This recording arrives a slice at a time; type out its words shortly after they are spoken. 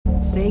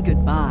Say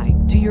goodbye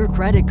to your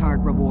credit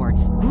card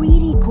rewards.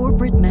 Greedy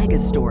corporate mega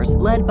stores,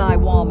 led by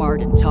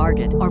Walmart and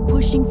Target, are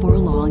pushing for a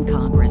law in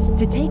Congress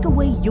to take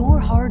away your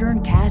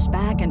hard-earned cash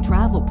back and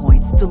travel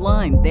points to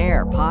line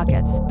their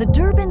pockets. The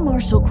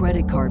Durbin-Marshall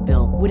credit card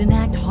bill would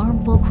enact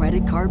harmful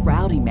credit card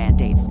routing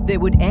mandates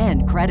that would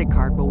end credit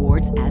card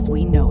rewards as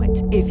we know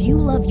it. If you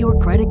love your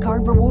credit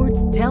card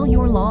rewards, tell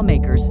your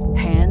lawmakers,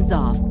 hands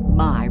off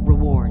my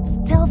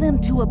rewards. Tell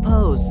them to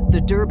oppose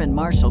the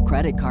Durbin-Marshall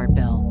credit card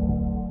bill.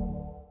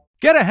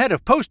 Get ahead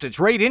of postage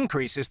rate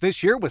increases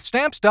this year with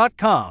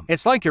Stamps.com.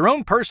 It's like your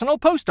own personal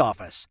post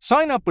office.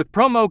 Sign up with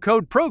promo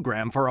code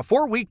PROGRAM for a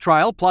 4-week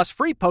trial plus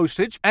free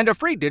postage and a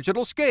free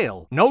digital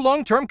scale. No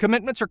long-term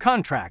commitments or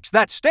contracts.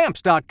 That's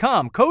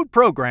Stamps.com, code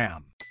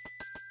PROGRAM.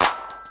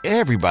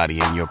 Everybody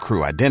in your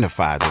crew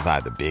identifies as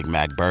either Big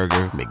Mac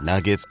Burger,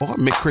 McNuggets, or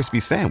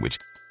McCrispy Sandwich.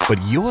 But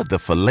you're the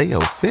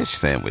Filet-O-Fish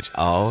Sandwich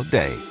all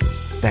day.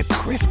 That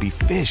crispy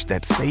fish,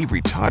 that savory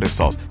tartar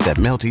sauce, that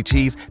melty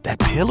cheese, that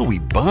pillowy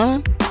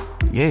bun.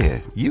 Yeah,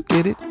 you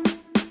get it.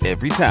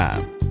 Every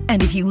time.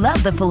 And if you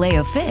love the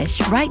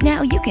Filet-O-Fish, right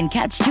now you can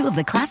catch 2 of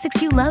the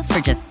classics you love for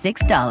just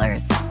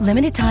 $6.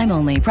 Limited time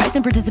only. Price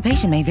and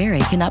participation may vary.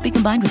 Cannot be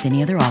combined with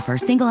any other offer.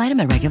 Single item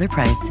at regular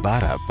price.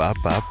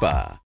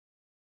 Ba-da-ba-ba-ba.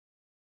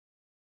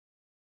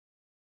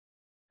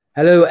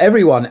 Hello,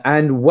 everyone,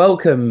 and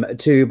welcome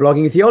to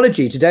Blogging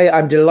Theology. Today,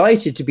 I'm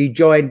delighted to be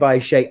joined by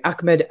Shaykh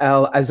Ahmed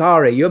El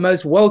Azhary. You're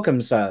most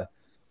welcome, sir.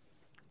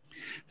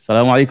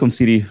 Assalamu alaikum,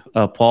 Siri.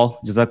 Paul,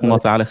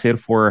 Jazakumullah ta'ala khair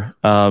for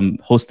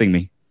hosting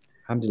me.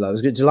 Alhamdulillah. It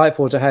was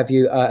delightful to have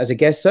you as a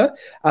guest, sir.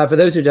 For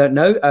those who don't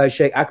know,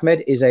 Shaykh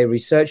Ahmed is a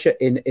researcher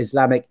in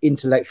Islamic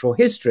intellectual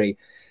history,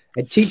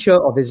 a teacher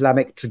of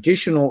Islamic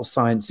traditional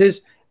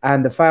sciences,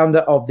 and the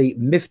founder of the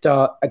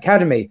Miftah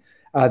Academy.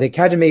 The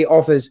Academy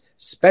offers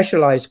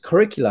specialized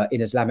curricula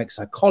in Islamic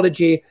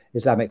psychology,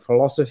 Islamic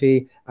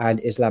philosophy, and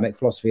Islamic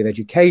philosophy of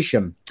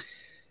education.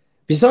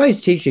 Besides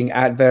teaching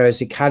at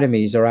various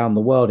academies around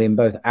the world in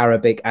both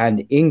Arabic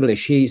and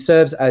English, he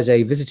serves as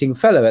a visiting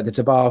fellow at the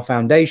Tabar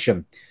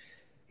Foundation.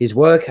 His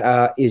work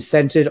is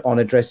centered on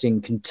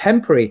addressing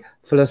contemporary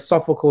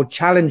philosophical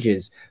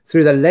challenges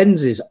through the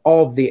lenses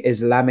of the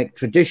Islamic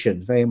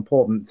tradition. Very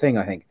important thing,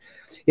 I think.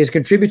 He has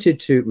contributed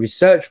to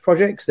research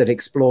projects that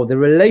explore the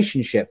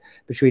relationship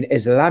between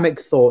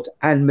Islamic thought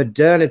and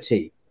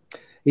modernity.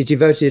 He is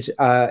devoted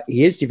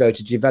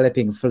to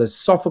developing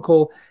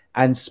philosophical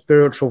and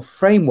spiritual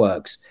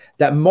frameworks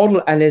that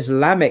model an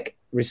Islamic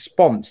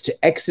response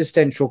to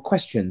existential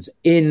questions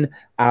in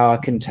our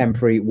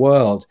contemporary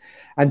world.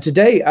 And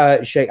today,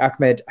 Shaykh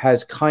Ahmed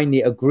has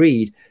kindly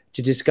agreed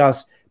to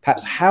discuss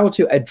perhaps how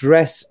to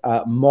address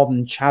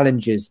modern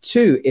challenges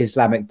to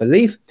Islamic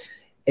belief,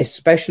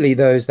 especially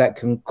those that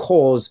can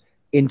cause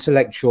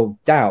intellectual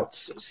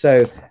doubts.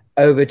 So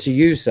over to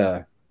you,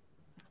 sir.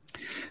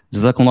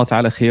 Jazakumullah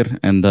ta'ala khair,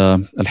 and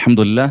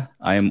alhamdulillah,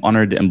 I am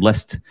honored and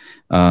blessed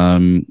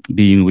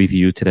being with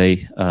you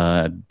today,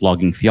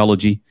 Blogging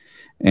Theology.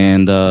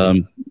 And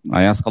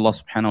I ask Allah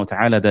subhanahu wa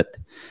ta'ala that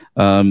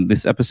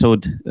this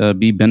episode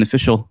be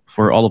beneficial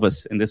for all of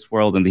us in this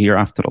world and the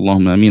hereafter.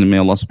 Allahumma ameen. May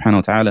Allah subhanahu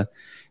wa ta'ala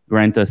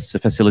grant us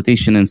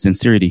facilitation and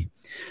sincerity.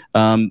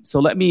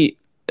 So let me,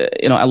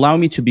 allow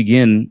me to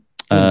begin,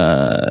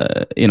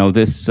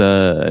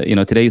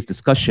 today's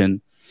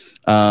discussion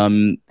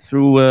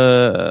through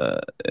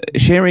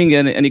sharing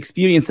an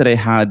experience that I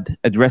had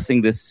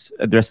addressing this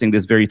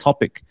very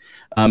topic.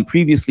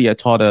 Previously, I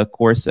taught a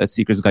course at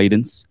Seeker's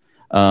Guidance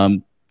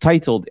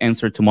titled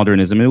 "Answer to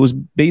Modernism." And it was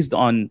based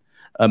on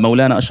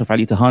Maulana Ashraf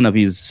Ali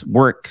Tahanavi's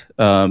work,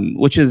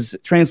 which is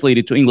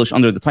translated to English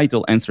under the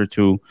title "Answer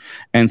to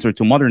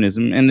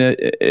Modernism," and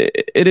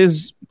it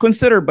is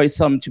considered by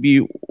some to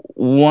be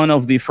one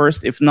of the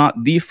first, if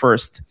not the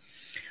first,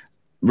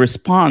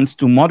 response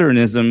to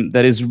modernism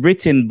that is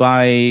written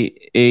by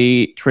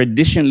a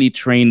traditionally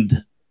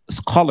trained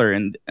scholar,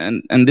 and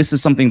this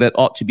is something that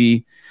ought to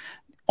be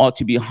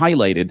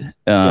highlighted.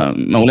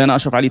 Maulana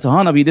Ashraf Ali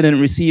Tahanavi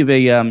didn't receive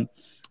a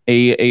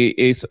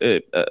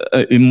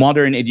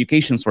modern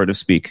education, so to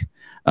speak,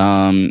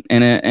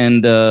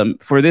 and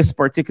for this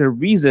particular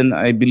reason,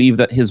 I believe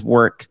that his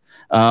work,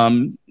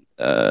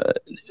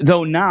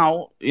 though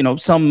now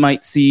some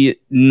might see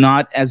it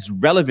not as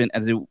relevant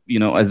as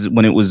as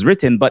when it was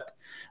written, but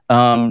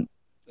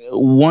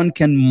one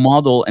can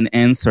model an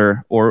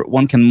answer, or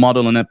one can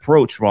model an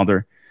approach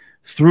rather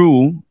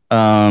through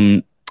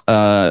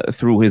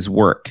his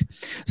work.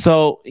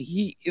 So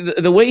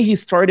the way he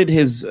started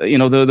his,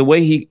 the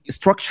way he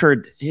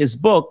structured his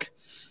book,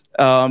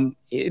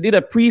 he did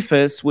a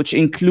preface which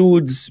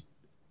includes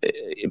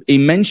a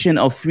mention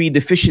of 3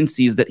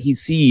 deficiencies that he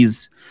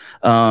sees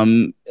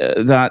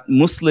that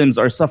Muslims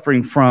are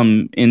suffering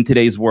from in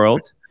today's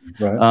world.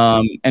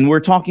 Right. And we're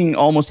talking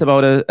almost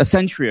about a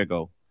century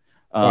ago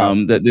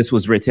that this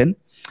was written.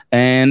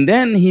 And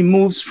then he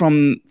moves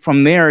from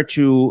there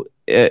to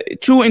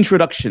 2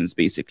 introductions,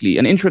 basically.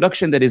 An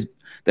introduction that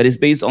is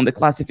based on the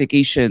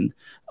classification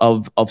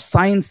of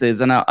sciences.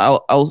 And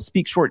I'll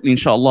speak shortly,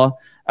 inshallah,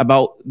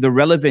 about the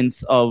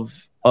relevance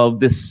of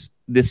this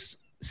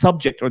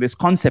subject or this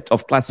concept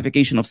of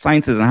classification of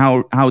sciences and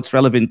how it's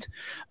relevant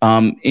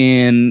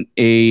in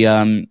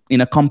a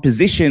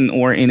composition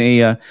or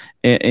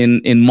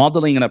in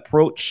modeling an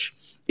approach,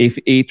 if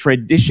a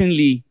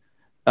traditionally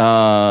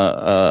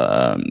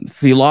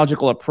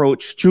theological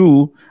approach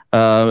to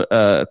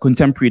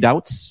contemporary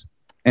doubts,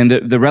 and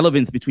the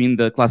relevance between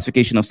the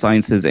classification of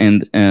sciences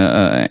and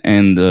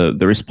the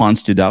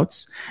response to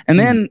doubts. And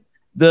then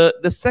the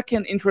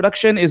second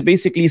introduction is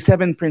basically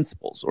 7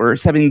 principles, or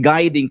 7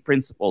 guiding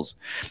principles,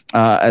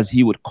 as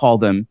he would call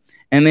them.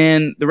 And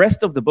then the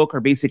rest of the book are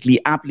basically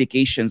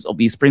applications of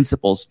these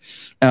principles.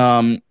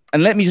 And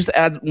let me just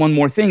add one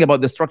more thing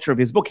about the structure of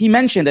his book. He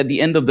mentioned at the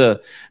end of the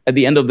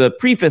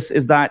preface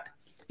is that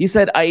he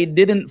said, I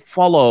didn't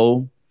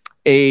follow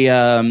a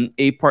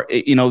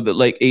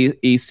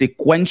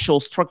sequential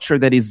structure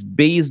that is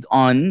based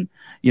on,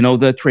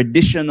 the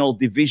traditional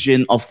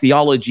division of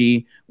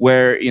theology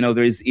where,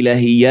 there is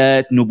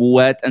ilahiyat,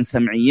 nubuwat, and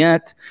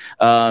sam'iyat.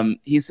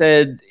 He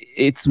said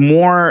it's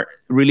more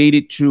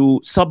related to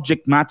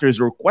subject matters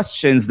or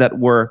questions that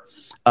were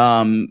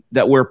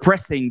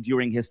pressing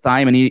during his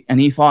time, and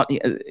he thought,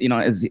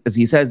 as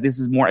he says, this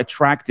is more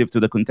attractive to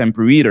the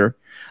contemporary reader,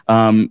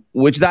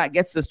 which that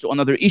gets us to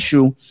another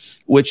issue,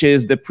 which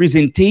is the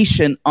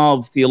presentation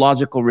of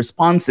theological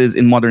responses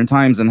in modern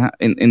times and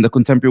in the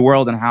contemporary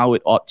world, and how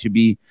it ought to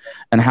be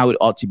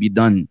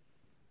done.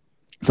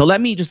 So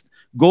let me just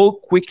go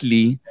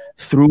quickly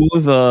through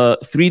the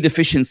 3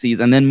 deficiencies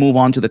and then move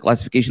on to the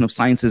classification of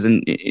sciences.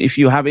 And if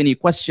you have any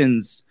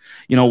questions,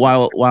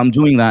 while I'm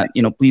doing that,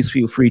 please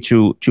feel free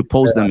to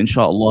pose them,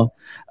 inshallah.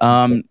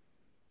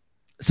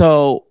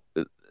 So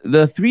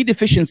the 3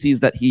 deficiencies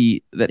that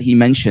he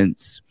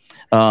mentions,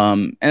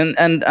 and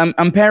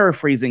I'm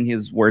paraphrasing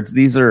his words.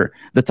 These are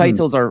the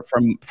titles are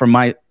from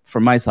my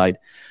side.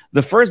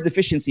 The first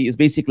deficiency is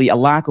basically a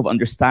lack of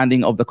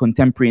understanding of the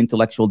contemporary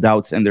intellectual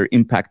doubts and their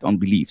impact on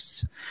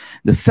beliefs.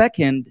 The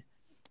second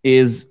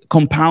is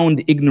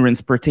compound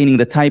ignorance pertaining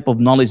the type of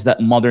knowledge that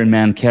modern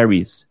man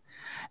carries.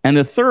 And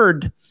the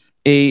third,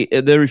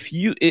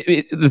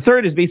 the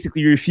third is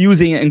basically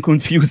refusing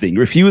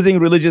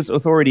religious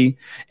authority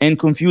and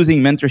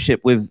confusing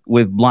mentorship with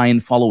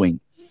blind following.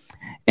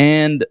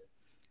 And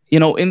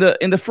in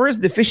the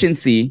first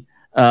deficiency,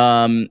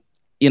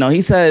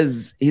 he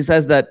says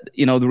that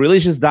the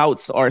religious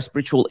doubts are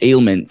spiritual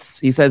ailments.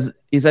 He says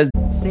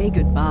say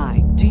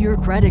goodbye to your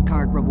credit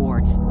card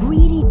rewards.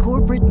 Greedy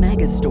corporate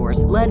mega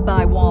stores led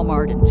by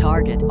Walmart and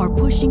Target are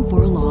pushing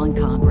for a law in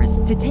Congress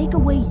to take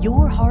away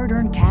your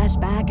hard-earned cash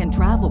back and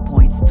travel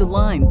points to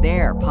line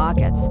their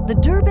pockets. The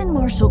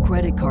Durbin-Marshall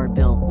credit card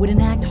bill would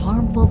enact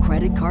harmful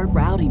credit card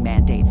routing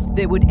mandates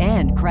that would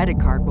end credit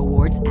card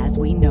rewards as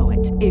we know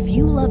it. If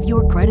you love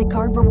your credit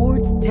card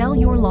rewards, tell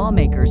your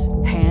lawmakers,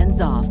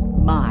 hands off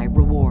my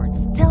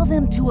rewards. Tell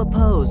them to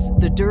oppose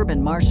the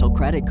Durbin-Marshall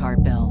credit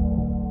card bill.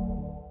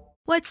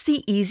 What's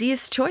the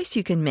easiest choice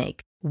you can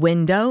make?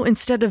 Window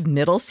instead of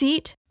middle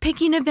seat?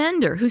 Picking a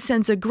vendor who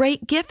sends a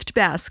great gift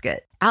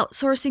basket?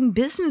 Outsourcing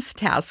business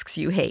tasks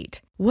you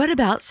hate? What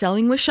about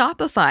selling with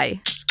Shopify?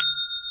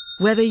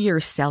 Whether you're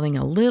selling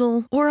a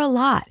little or a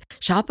lot,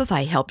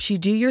 Shopify helps you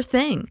do your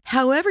thing,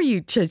 however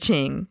you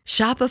cha-ching.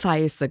 Shopify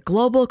is the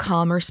global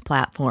commerce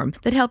platform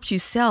that helps you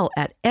sell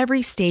at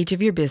every stage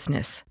of your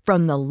business.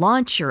 From the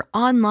launch your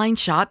online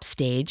shop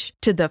stage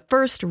to the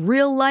first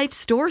real-life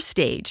store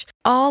stage,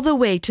 all the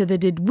way to the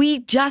did we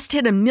just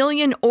hit 1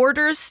 million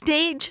orders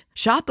stage.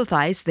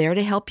 Shopify's there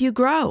to help you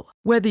grow.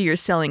 Whether you're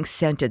selling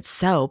scented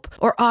soap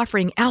or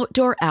offering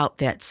outdoor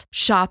outfits,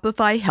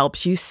 Shopify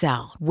helps you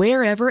sell.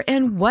 Wherever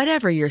and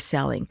whatever you're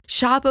selling,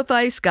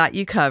 Shopify's got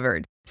you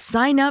covered.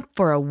 Sign up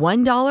for a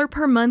 $1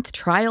 per month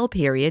trial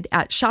period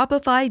at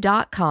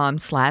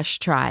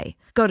shopify.com/try.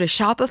 Go to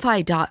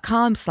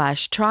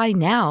shopify.com/try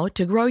now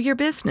to grow your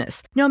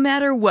business, no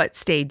matter what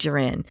stage you're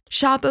in.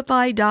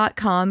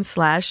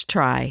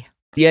 Shopify.com/try.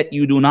 Yet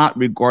you do not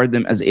regard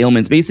them as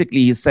ailments.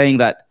 Basically, he's saying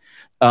that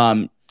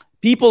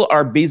people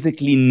are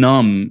basically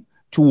numb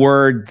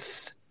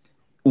towards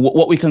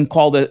what we can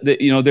call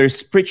their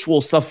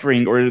spiritual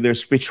suffering or their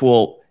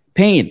spiritual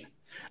pain.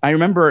 I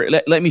remember,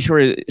 let me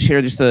share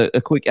just a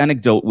quick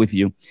anecdote with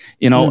you.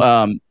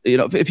 A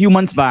few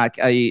months back,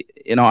 I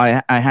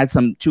had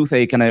some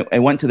toothache, and I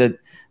went to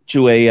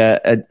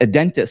a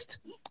dentist,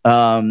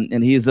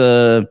 and he's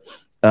a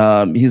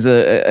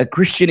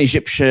Christian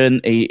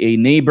Egyptian, a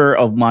neighbor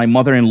of my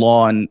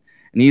mother-in-law, and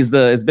he's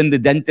been the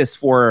dentist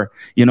for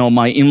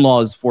my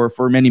in-laws for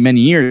many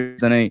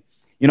years. And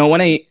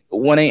when I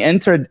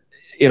entered,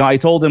 I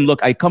told him,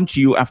 look, I come to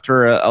you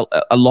after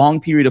a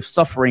long period of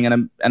suffering,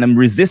 and I'm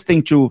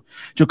resisting to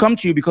come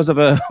to you because of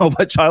a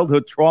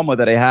childhood trauma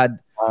that I had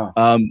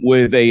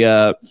with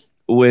a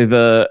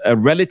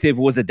relative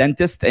who was a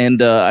dentist,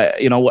 and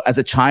as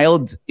a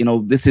child,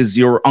 this is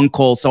your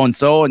uncle so and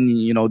so,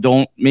 and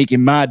don't make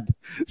him mad.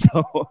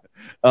 So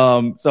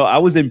I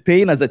was in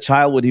pain as a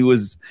child when he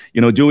was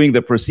doing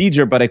the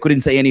procedure, but I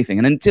couldn't say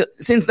anything. And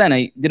since then,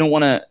 I didn't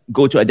want to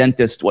go to a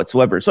dentist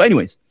whatsoever. So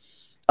anyways,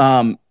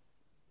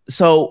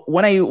 So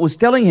when I was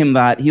telling him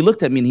that, he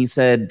looked at me and he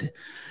said,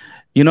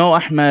 you know,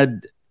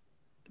 Ahmed,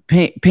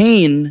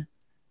 pain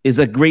is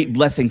a great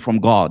blessing from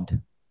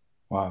God.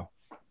 Wow.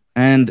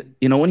 And,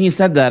 you know, when he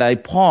said that, I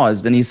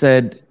paused and he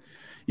said,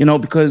 you know,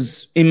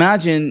 because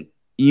imagine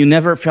you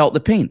never felt the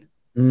pain.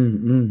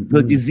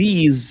 The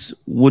disease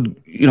would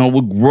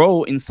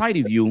grow inside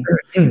of you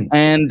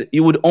and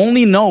you would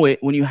only know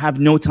it when you have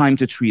no time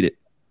to treat it.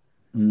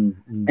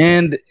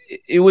 And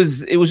it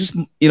was just,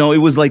 you know, it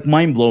was like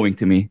mind blowing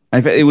to me.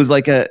 I felt it was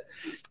like a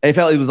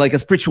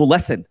spiritual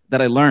lesson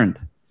that I learned.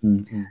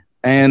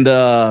 And,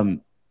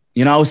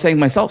 you know, I was saying to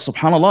myself,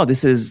 subhanAllah,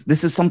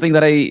 this is something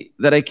that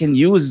I can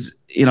use,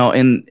 you know,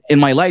 in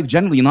my life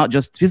generally, not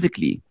just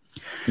physically.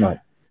 Right.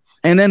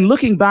 And then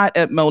looking back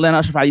at Maulana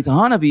Ashraf Ali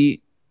Tahanavi,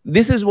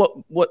 this is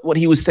what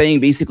he was saying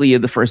basically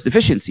in the first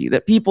deficiency,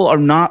 that people are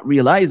not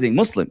realizing,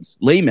 Muslims,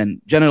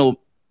 laymen, general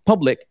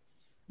public,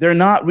 they're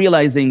not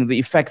realizing the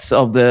effects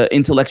of the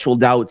intellectual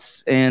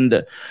doubts.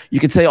 And you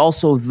could say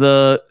also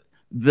the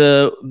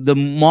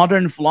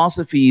modern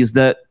philosophies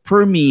that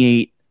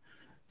permeate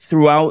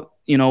throughout,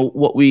 you know,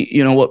 what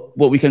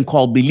we can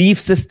call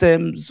belief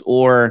systems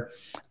or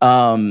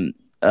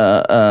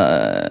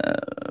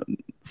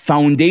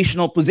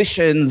foundational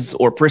positions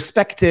or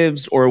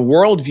perspectives or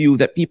worldview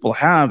that people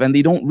have, and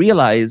they don't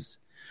realize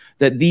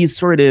that these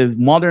sort of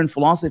modern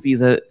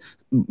philosophies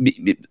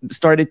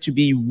started to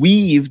be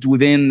weaved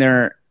within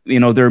their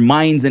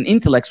minds and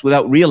intellects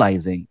without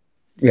realizing.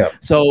 Yeah.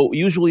 So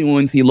usually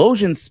when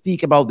theologians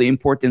speak about the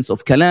importance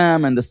of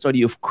kalam and the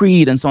study of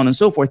creed and so on and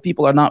so forth,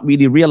 people are not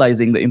really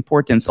realizing the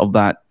importance of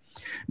that.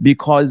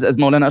 Because as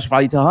Maulana Ashraf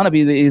Ali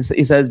Tahanavi,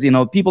 he says, you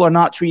know, people are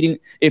not treating,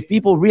 if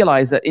people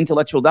realize that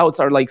intellectual doubts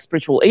are like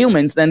spiritual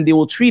ailments, then they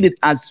will treat it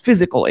as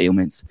physical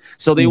ailments.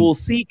 So they will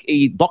seek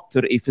a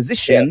doctor, a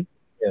physician,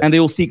 and they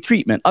will seek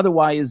treatment.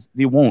 Otherwise,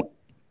 they won't.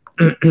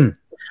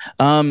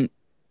 And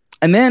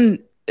then,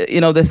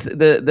 you know,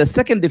 the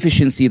second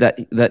deficiency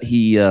that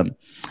he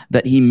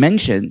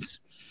mentions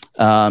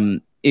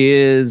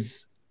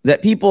is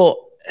that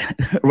people,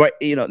 right,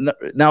 you know,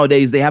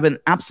 nowadays they have an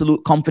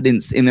absolute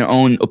confidence in their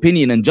own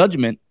opinion and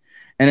judgment,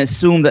 and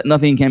assume that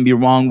nothing can be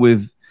wrong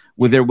with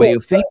their way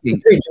of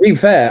thinking. To be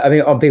fair, I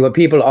mean,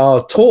 people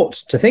are taught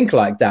to think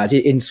like that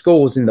in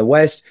schools in the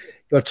West.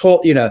 You're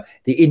taught, you know,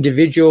 the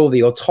individual,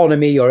 the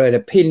autonomy, your own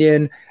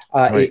opinion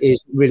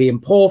is really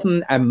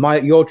important, and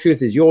your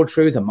truth is your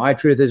truth, and my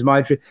truth is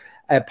my truth.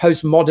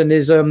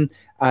 Postmodernism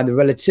and the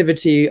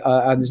relativity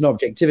and there's no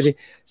objectivity.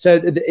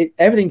 So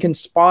everything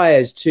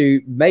conspires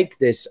to make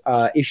this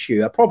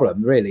issue a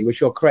problem, really, which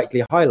you're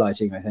correctly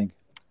highlighting, I think.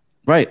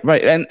 Right.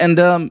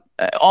 And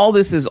all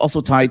this is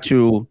also tied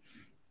to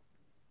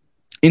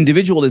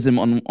individualism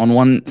on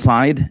one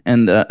side,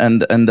 and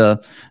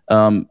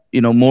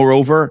you know,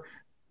 moreover,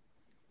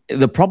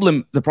 the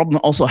problem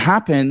also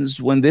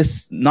happens when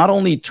this not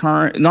only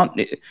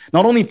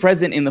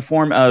present in the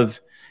form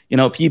of, you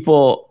know,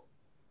 people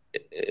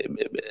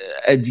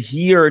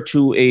adhere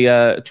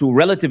to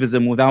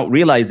relativism without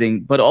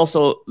realizing, but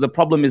also the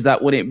problem is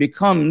that when it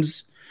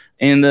becomes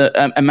in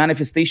a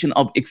manifestation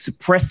of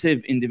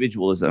expressive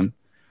individualism,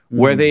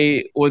 where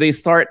they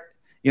start,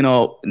 you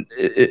know,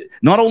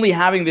 not only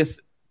having this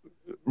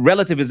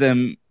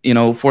relativism, you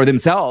know, for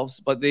themselves,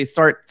 but they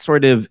start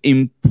sort of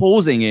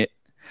imposing it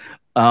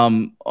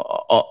on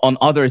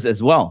others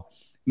as well,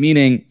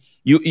 meaning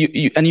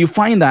you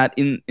find that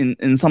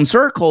in some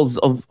circles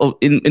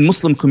in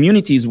Muslim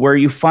communities, where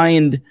you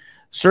find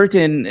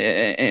certain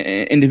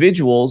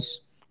individuals,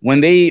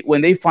 when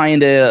they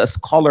find a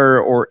scholar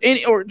or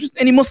just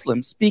any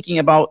Muslim speaking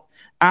about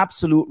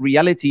absolute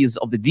realities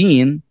of the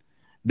deen,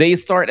 they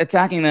start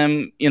attacking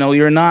them. You know,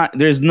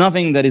 there's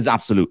nothing that is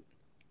absolute.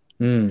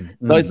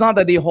 So it's not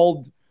that they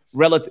hold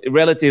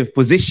relative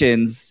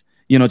positions,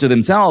 you know, to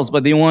themselves,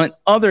 but they want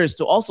others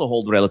to also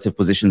hold relative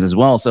positions as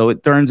well. So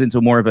it turns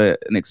into more of an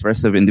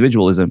expressive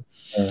individualism.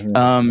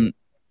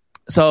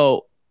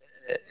 So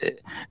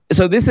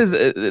this is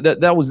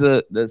that was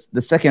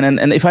the second.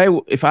 And if I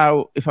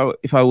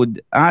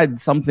would add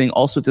something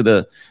also to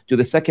the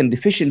second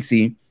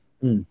deficiency,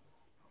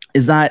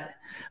 is that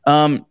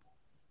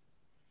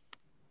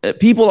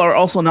people are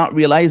also not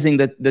realizing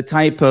that the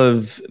type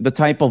of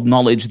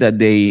knowledge that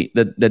they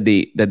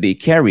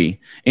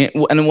carry.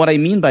 And what I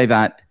mean by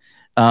that,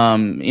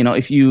 you know,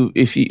 if you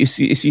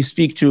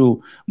speak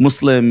to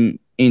Muslim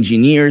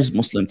engineers,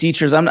 Muslim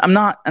teachers, I'm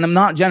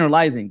not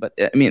generalizing, but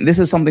I mean, this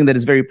is something that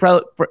is very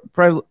prevalent,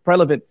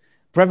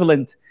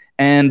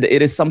 and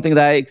it is something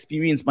that I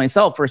experienced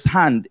myself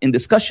firsthand in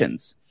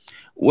discussions,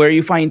 where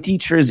you find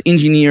teachers,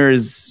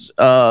 engineers,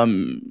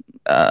 college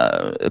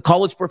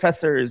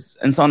professors,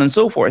 and so on and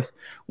so forth.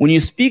 When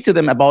you speak to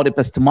them about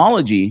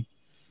epistemology,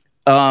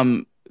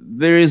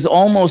 there is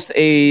almost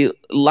a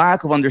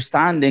lack of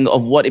understanding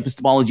of what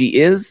epistemology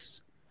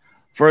is.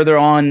 Further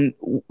on,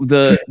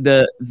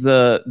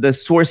 the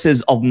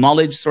sources of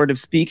knowledge, sort of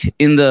speak,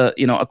 in the,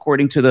 you know,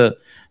 according to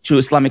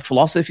Islamic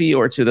philosophy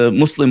or to the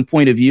Muslim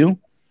point of view,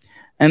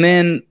 and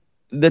then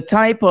the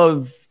type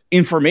of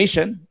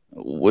information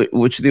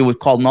which they would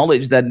call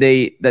knowledge, that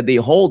they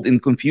hold in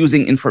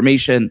confusing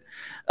information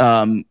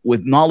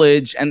with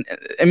knowledge. And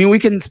I mean, we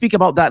can speak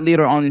about that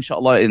later on,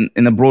 inshallah,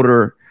 in a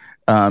broader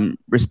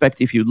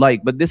respect, if you'd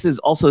like. But this is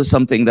also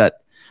something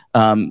that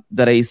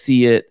I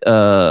see it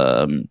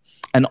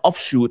an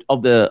offshoot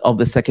of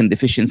the second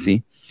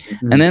deficiency.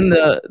 Mm-hmm. And then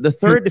the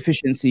third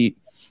deficiency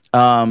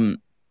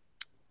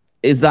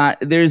is that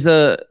there's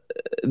a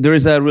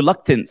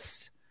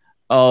reluctance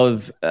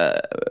of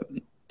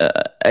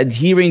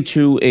adhering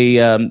to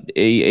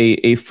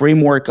a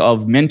framework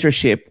of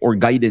mentorship or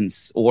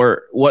guidance,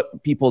 or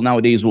what people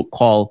nowadays would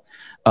call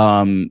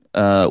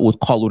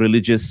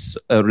religious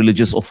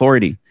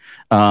authority.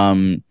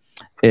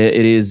 It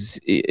is,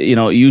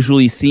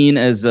 usually seen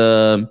as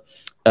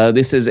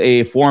this is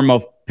a form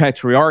of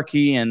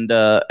patriarchy, and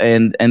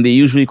they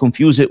usually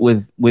confuse it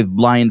with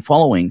blind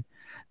following.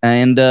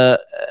 And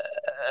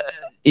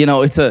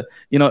it's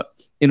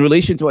in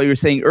relation to what you were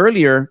saying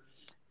earlier,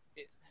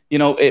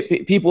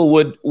 people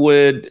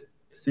would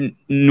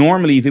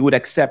normally, they would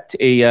accept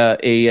a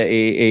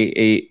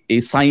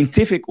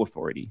scientific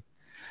authority,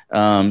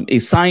 a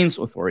science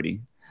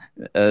authority.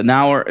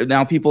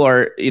 Now people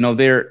are,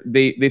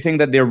 they think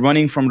that they're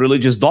running from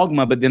religious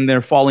dogma, but then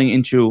they're falling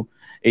into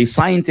a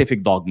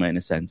scientific dogma in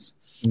a sense,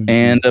 mm-hmm.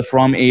 and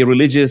from a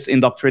religious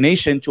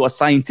indoctrination to a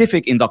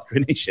scientific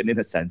indoctrination in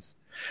a sense.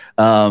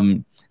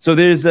 So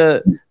there is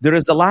a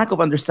lack of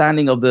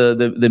understanding of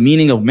the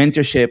meaning of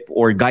mentorship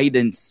or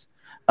guidance.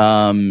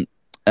 And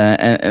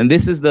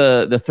this is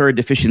the third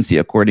deficiency,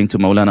 according to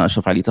Maulana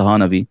Ashraf Ali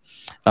Tahanavi.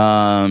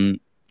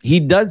 He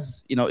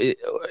does,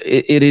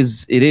 it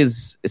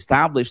is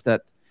established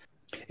that.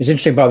 It's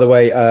interesting, by the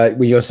way,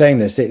 when you're saying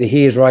this,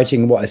 he is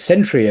writing, a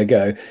century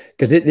ago,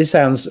 because this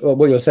sounds,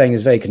 what you're saying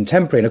is very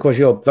contemporary. And of course,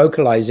 you're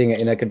vocalizing it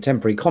in a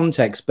contemporary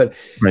context, but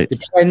right. The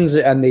trends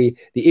and the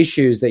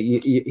issues that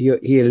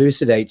he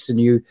elucidates and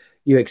you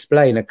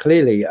explain are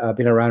clearly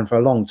been around for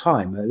a long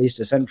time, at least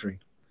a century.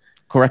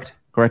 Correct.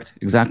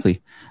 Exactly.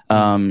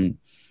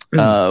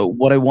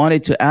 What I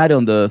wanted to add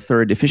on the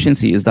third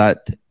deficiency is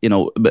that,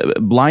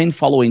 blind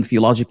following,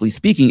 theologically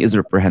speaking, is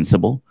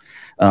reprehensible.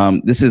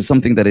 This is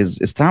something that is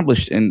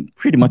established in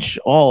pretty much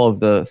all of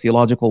the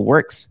theological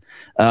works,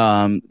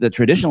 the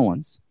traditional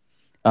ones.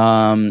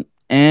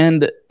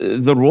 And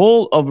the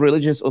role of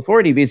religious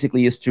authority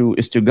basically is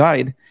to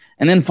guide.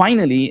 And then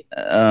finally,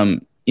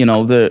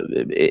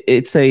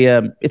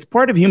 it's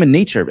part of human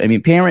nature. I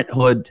mean,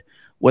 parenthood,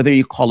 whether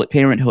you call it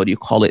parenthood, you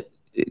call it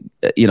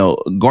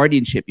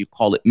guardianship, you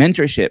call it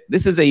mentorship.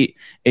 This is a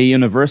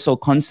universal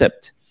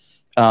concept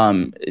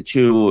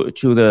to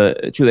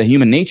the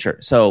human nature.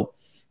 So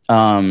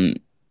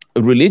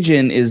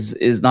religion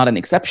is not an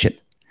exception.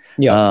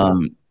 Yeah.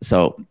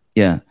 So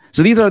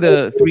these are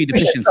the three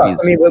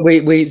deficiencies. I mean,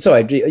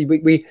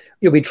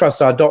 we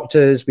trust our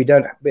doctors. We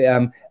don't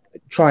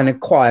try and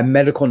acquire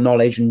medical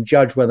knowledge and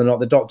judge whether or not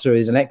the doctor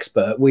is an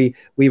expert. We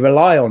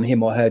rely on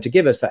him or her to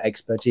give us that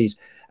expertise.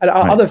 And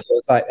other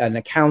fields, like an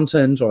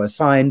accountant or a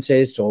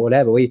scientist or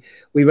whatever, we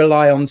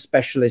rely on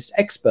specialist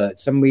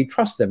experts, and we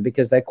trust them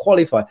because they're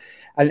qualified.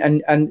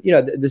 And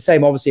the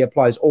same obviously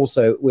applies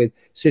also with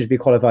suitably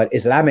qualified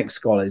Islamic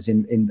scholars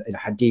in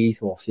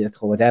hadith or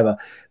fiqh or whatever,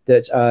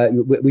 that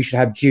we should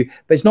have due.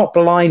 But it's not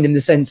blind in the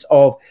sense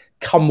of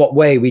come what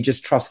way, we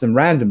just trust them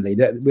randomly.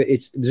 That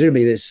it's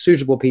presumably there's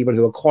suitable people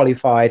who are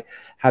qualified,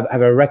 have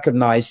a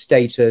recognized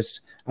status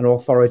and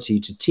authority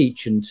to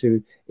teach and to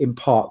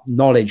impart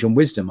knowledge and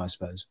wisdom, I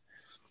suppose.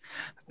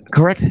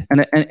 Correct.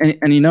 And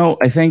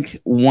I think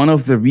one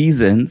of the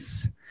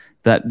reasons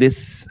that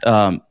this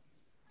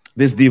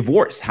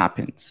divorce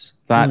happens,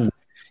 that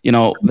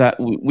that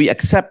we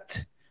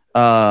accept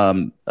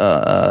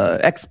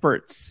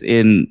experts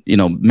in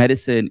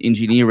medicine,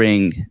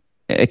 engineering,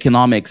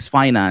 economics,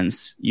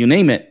 finance, you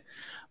name it.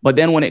 But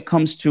then when it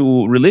comes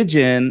to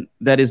religion,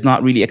 that is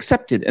not really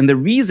accepted. And the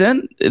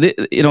reason,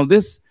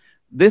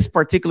 this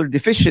particular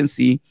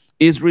deficiency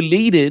is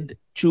related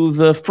to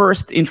the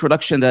first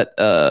introduction that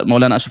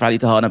Maulana Ashraf Ali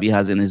Tahanavi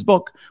has in his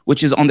book,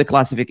 which is on the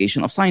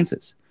classification of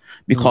sciences.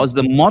 Because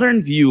the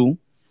modern view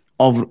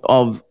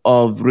of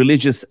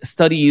religious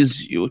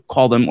studies, you would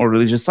call them, or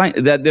religious science,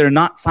 that they're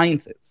not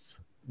sciences.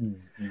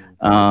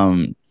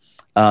 And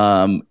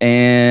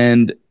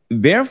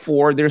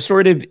therefore, they're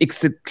sort of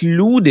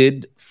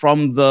excluded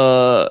from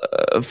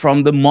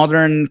the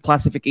modern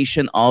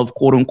classification of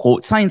quote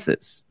unquote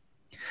sciences.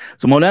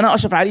 So Maulana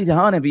Ashraf Ali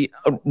Tahanavi,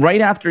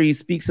 right after he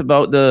speaks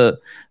about the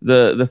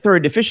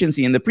third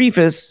deficiency in the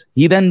preface,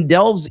 he then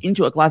delves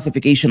into a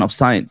classification of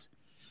science.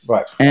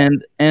 Right.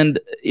 And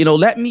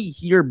let me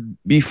here,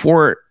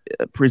 before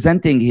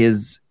presenting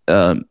his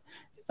own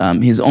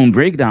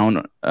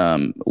breakdown,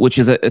 which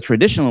is a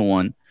traditional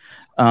one,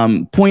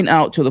 point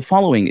out to the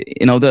following.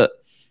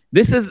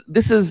 This is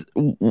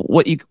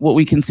what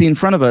we can see in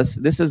front of us.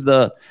 This is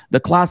the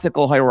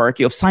classical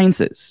hierarchy of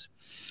sciences,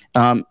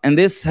 and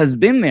this has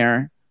been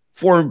there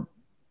for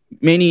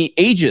many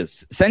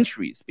ages,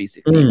 centuries,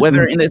 basically,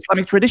 whether in the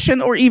Islamic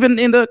tradition or even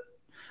in the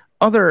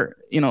other,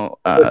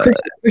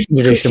 Christian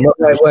tradition,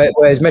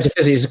 whereas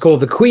metaphysics is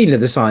called the queen of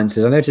the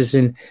sciences. I noticed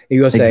in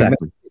you were saying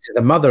exactly.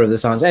 The mother of the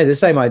science. Hey, the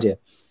same idea,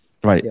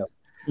 right? Yeah.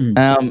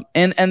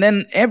 And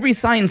then every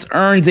science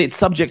earns its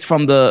subject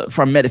from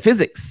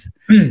metaphysics.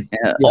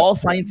 All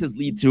sciences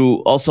lead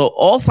to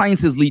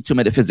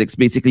metaphysics.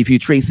 Basically, if you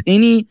trace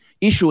any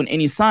issue in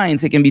any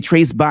science, it can be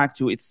traced back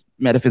to its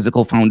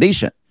metaphysical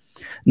foundation.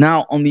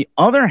 Now, on the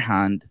other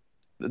hand,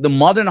 the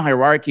modern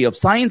hierarchy of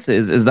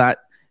sciences is that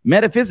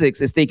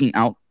metaphysics is taken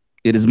out;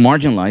 it is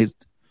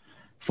marginalized.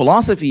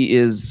 Philosophy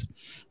is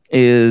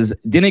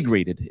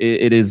denigrated.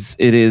 It is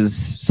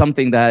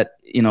something that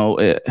and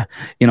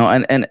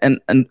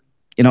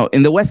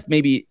in the West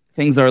maybe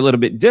things are a little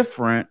bit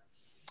different.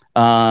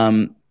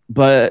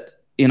 But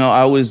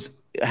I was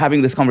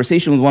having this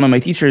conversation with one of my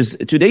teachers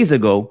 2 days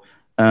ago.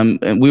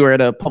 And we were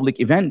at a public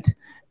event,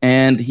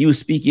 and he was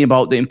speaking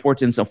about the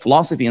importance of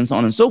philosophy and so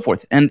on and so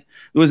forth. And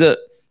there was a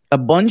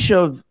bunch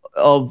of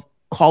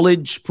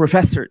college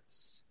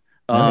professors.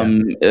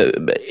 Their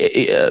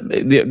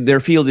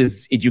field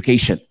is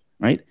education,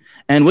 right?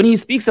 And when he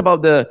speaks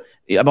about the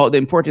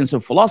importance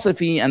of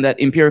philosophy and that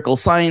empirical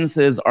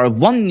sciences are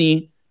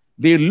dhanni,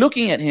 they're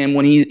looking at him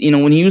when he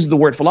uses the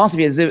word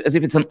philosophy as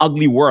if it's an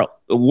ugly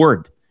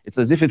word. It's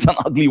as if it's an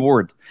ugly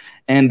word.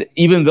 And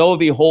even though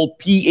they hold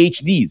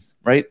PhDs,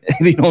 right,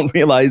 they don't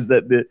realize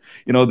that that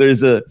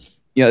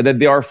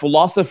they are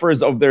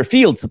philosophers of their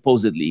field,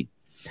 supposedly.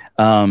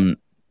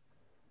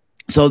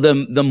 So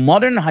the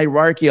modern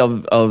hierarchy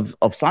of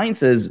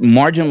sciences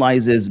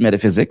marginalizes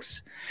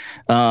metaphysics,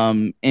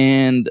 and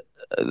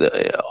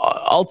the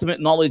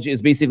ultimate knowledge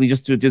is basically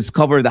just to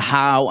discover the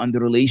how and the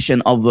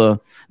relations of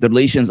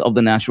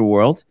the natural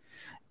world,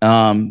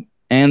 and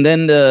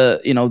then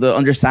the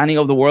understanding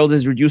of the world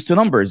is reduced to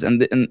numbers,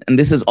 and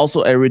this is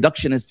also a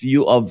reductionist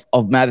view of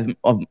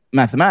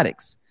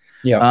mathematics.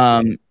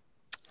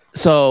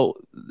 So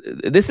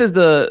this is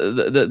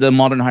the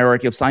modern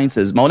hierarchy of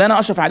sciences. Maulana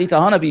Ashraf Ali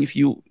Tahanavi, if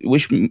you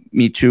wish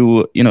me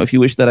to, if you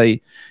wish that I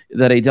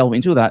delve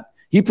into that,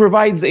 he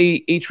provides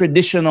a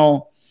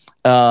traditional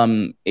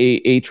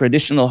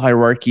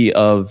hierarchy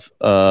of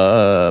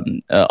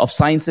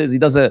sciences. He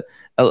does a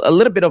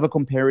little bit of a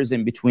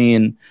comparison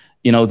between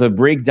the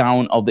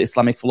breakdown of the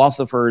Islamic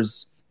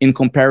philosophers in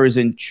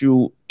comparison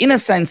to, in a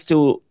sense,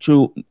 to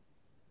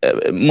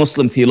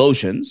Muslim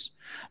theologians.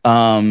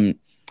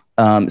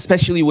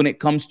 Especially when it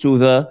comes to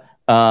the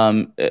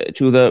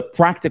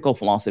practical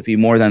philosophy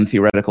more than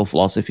theoretical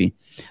philosophy.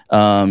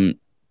 So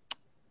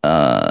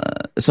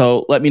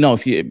let me know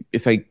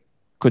if I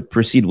could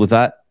proceed with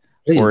that.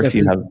 Please, or if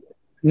you have.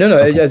 No,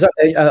 okay.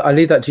 I'll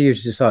leave that to you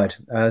to decide.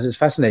 It's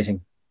fascinating.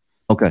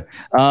 Okay.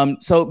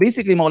 So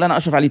basically, Maulana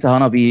Ashraf Ali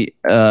Tahanavi,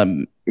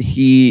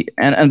 he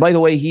and by the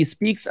way, he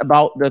speaks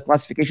about the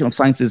classification of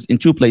sciences in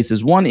two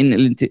places. One in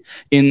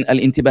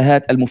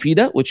Al-Intibahat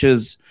Al-Mufida, which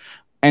is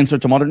Answer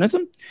to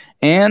Modernism,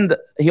 and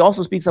he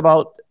also speaks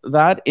about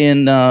that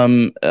in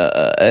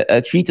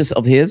a treatise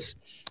of his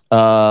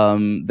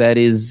that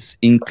is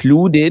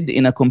included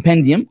in a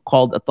compendium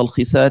called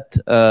At-Talkhisat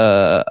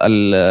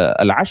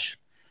Al-Ashr.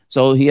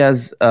 So he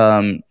has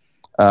a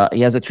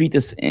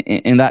treatise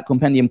in that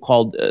compendium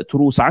called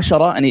Turus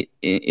Ashara, and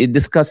it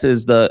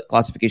discusses the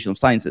classification of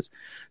sciences.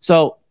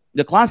 So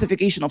the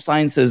classification of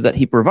sciences that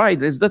he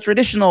provides is the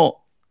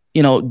traditional,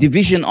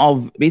 division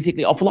of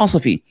basically of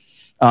philosophy.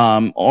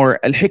 Or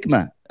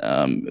al-hikmah,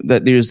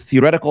 that there's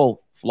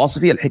theoretical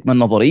philosophy,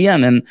 al-hikmah al-nazariyya,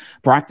 and then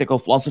practical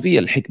philosophy,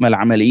 al-hikmah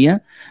al-amaliyya.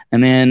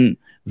 And then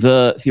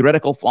the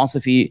theoretical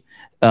philosophy,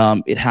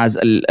 it has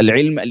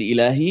al-ilm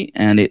al-ilahi,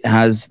 and it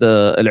has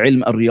the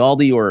al-ilm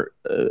al-riyadi, or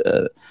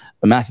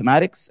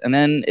mathematics, and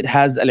then it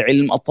has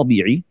al-ilm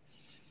al-tabi'i.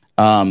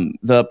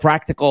 The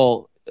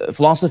practical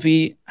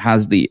philosophy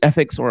has the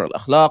ethics, or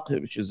al-akhlaq,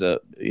 which is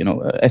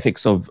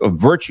ethics of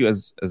virtue,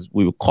 as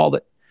we would call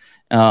it.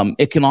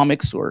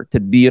 Economics, or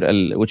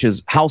tadbir, which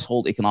is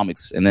household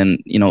economics, and then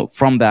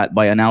from that,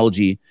 by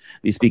analogy,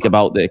 we speak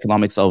about the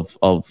economics of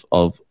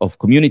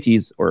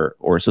communities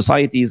or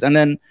societies, and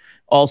then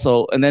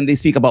they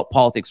speak about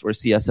politics, or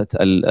siyasat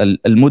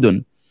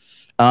al-mudun.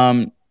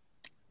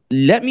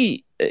 Let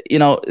me,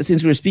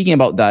 since we're speaking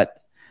about that,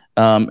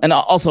 and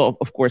also,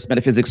 of course,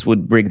 metaphysics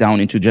would break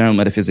down into general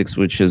metaphysics,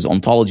 which is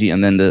ontology,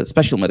 and then the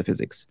special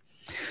metaphysics.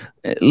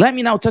 Let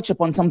me now touch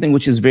upon something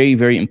which is very,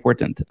 very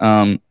important.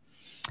 And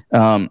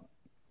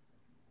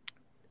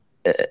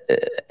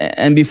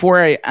before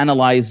I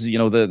analyze,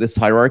 this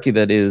hierarchy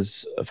that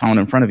is found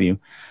in front of you,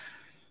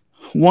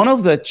 one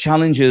of the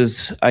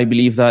challenges I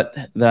believe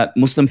that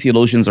Muslim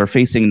theologians are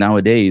facing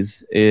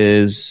nowadays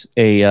is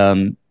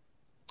remember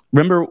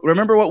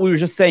what we were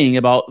just saying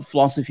about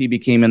philosophy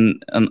became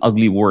an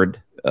ugly word,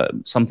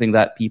 something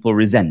that people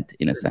resent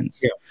in a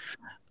sense.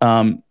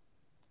 Yeah.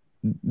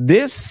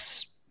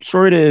 This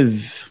sort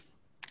of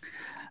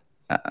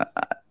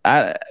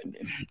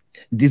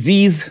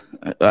disease,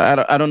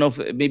 I don't know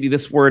if maybe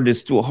this word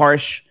is too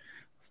harsh,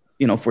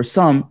 for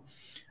some,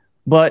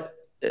 but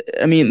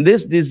I mean,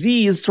 this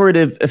disease sort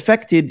of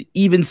affected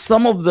even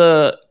some of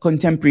the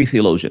contemporary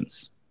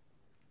theologians.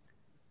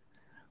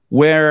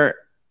 where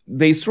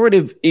they sort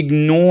of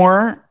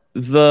ignore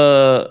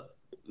the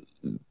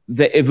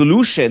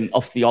evolution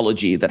of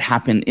theology that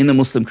happened in the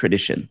Muslim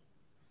tradition.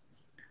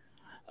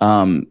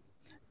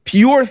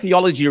 Pure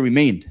theology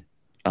remained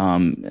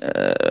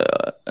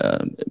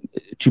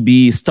to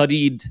be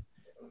studied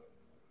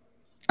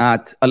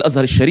at Al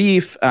Azhar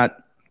Sharif, at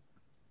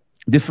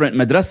different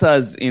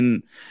madrasas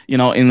in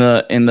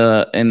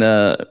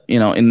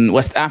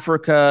West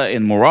Africa,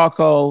 in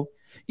Morocco,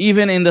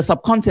 even in the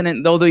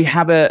subcontinent. Though they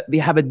have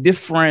a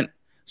different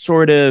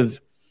sort of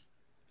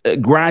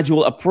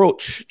gradual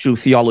approach to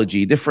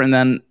theology, different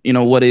than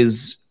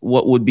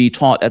what would be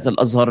taught at Al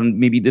Azhar, and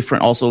maybe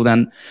different also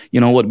than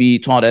what would be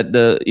taught at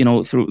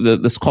through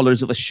the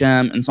scholars of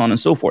Asham and so on and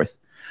so forth.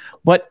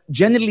 But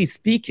generally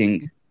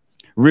speaking,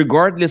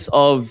 regardless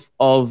of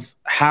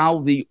how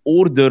they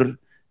order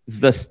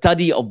the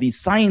study of these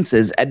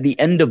sciences, at the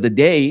end of the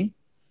day,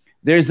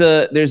 there's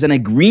an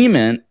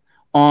agreement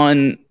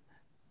on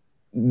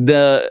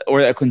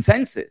a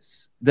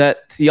consensus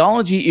that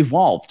theology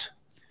evolved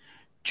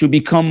to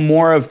become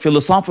more of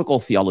philosophical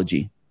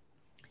theology.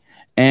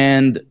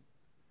 And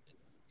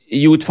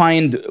you would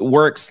find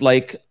works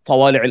like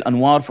Tawali'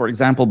 al-Anwar, for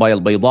example, by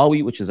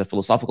al-Baydawi, which is a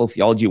philosophical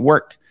theology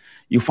work.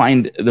 You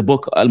find the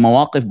book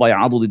Al-Mawaqif by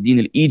Adud al-Din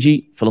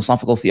al-Iji,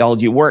 philosophical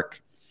theology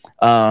work.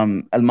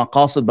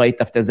 Al-Maqasid by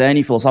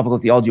Taftazani, philosophical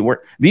theology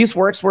work. These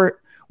works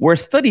were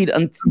studied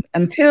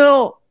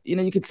until,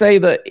 you could say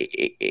the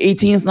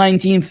 18th,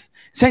 19th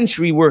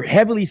century were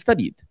heavily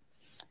studied.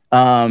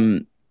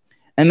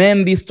 And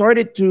then they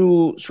started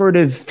to sort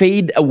of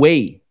fade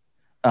away,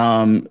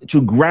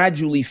 to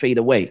gradually fade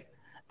away.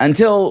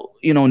 Until,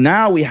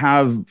 now we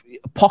have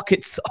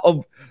pockets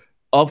of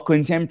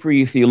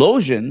contemporary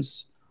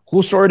theologians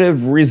who sort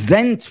of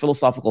resent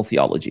philosophical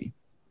theology.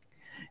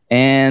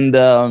 And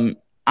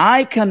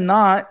I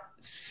cannot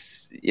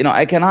see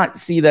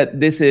that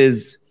this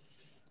is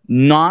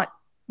not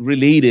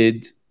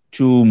related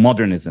to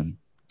modernism.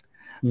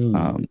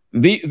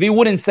 They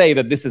wouldn't say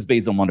that this is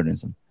based on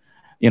modernism.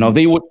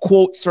 They would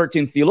quote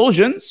certain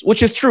theologians,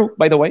 which is true,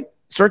 by the way,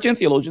 certain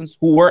theologians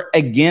who were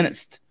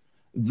against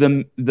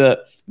the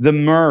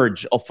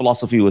merge of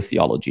philosophy with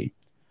theology.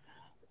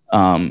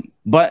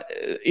 But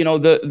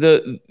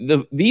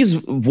these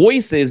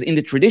voices in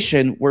the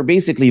tradition were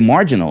basically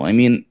marginal. I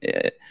mean,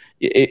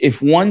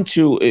 if one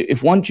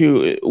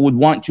would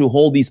want to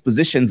hold these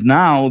positions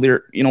now,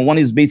 one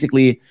is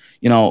basically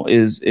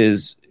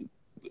is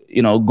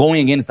going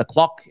against the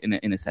clock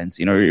in a sense.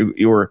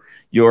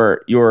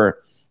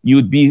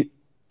 You'd be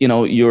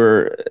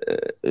you're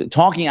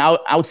talking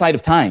outside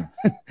of time,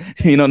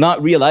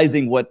 not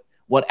realizing what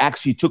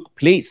actually took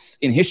place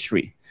in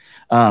history.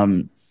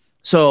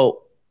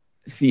 So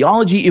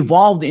theology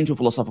evolved into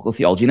philosophical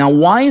theology. Now,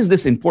 why is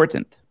this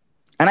important?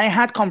 And I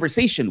had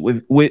conversations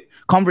with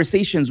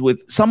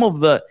some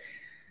of the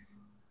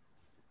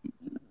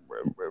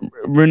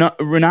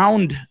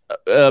renowned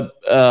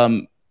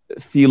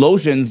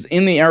theologians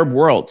in the Arab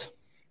world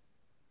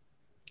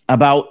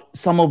about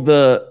some of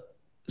the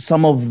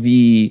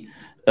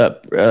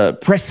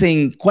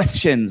pressing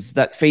questions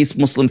that face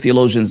Muslim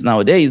theologians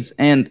nowadays.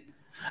 And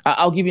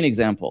I'll give you an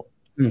example.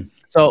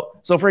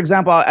 So for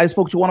example, I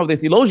spoke to one of the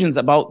theologians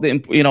about there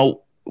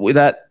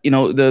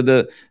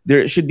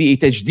should be a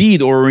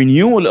tajdeed or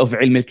renewal of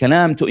ilm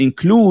al-kalam to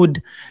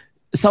include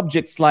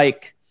subjects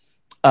like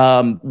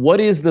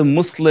what is the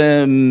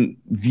Muslim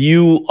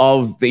view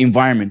of the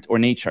environment or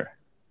nature?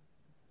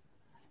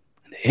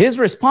 His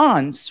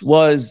response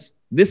was,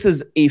 this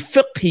is a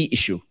fiqhi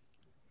issue,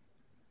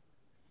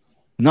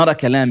 not a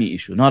kalami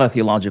issue, not a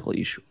theological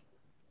issue.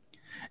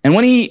 And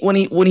when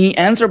he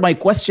answered my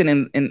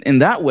question in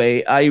that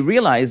way, I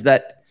realized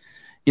that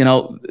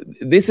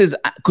this is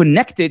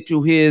connected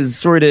to his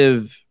sort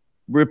of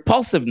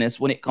repulsiveness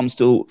when it comes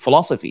to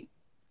philosophy,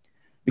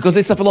 because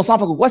it's a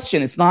philosophical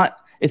question. I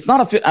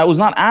was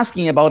not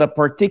asking about a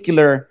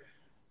particular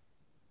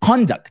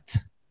conduct.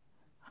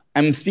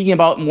 I'm speaking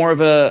about more of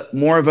a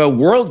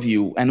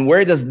worldview, and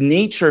where does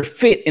nature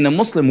fit in a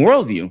Muslim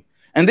worldview?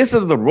 And this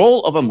is the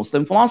role of a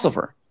Muslim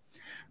philosopher.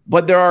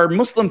 But there are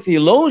Muslim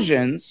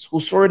theologians who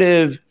sort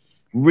of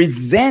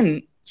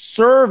resent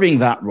serving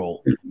that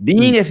role,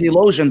 being a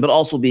theologian, but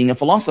also being a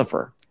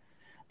philosopher.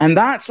 And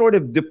that sort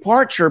of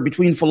departure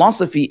between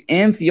philosophy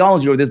and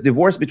theology, or this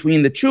divorce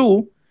between the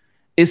two,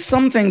 is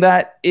something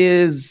that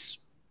is,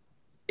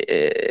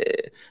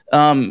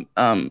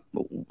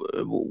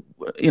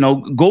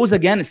 goes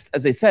against,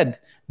 as I said,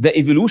 the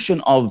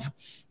evolution of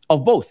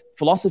both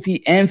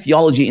philosophy and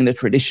theology in the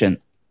tradition.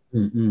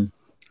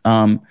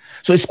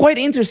 So it's quite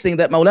interesting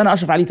that Maulana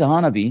Ashraf Ali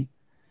Tahanavi,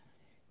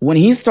 when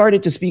he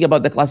started to speak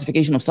about the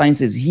classification of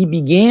sciences, he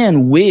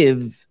began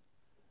with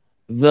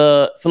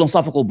the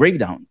philosophical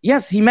breakdown.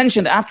 Yes, he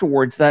mentioned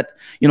afterwards that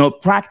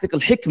practical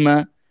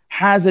hikmah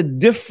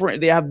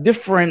they have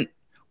different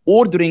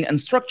ordering and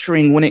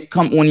structuring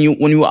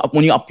when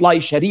you apply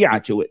Sharia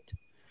to it.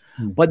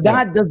 But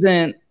that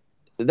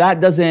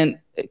doesn't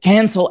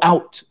cancel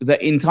out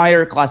the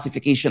entire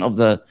classification of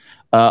the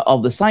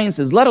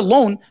sciences, let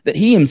alone that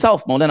he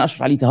himself, Maulana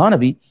Ashraf Ali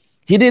Tahanavi,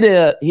 He did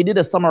a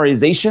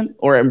summarization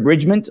or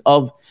abridgment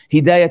of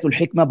Hidayatul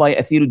Hikmah by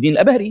Athiruddin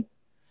Al-Abhari.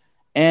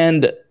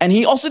 And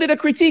he also did a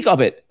critique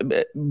of it.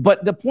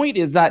 But the point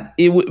is that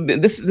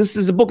this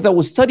is a book that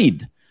was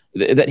studied,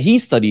 that he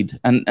studied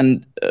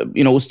and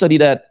was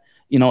studied at,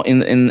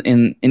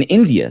 in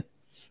India.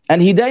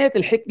 And Hidayat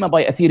al-Hikmah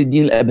by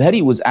Athiruddin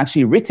Al-Abhari was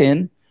actually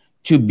written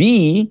to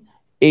be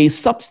a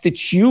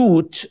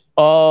substitute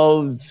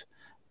of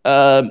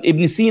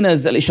Ibn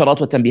Sina's Al-Isharat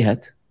wa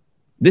Tanbihat.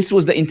 This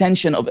was the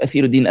intention of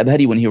Athiruddin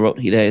Al-Abhari when he wrote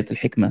Hidayat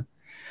al-Hikmah.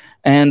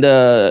 And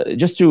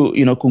just to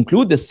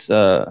conclude this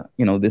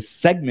this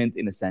segment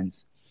in a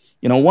sense,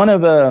 one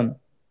of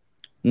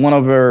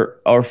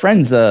our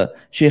friends,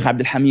 Shaykh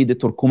Abdul Hamid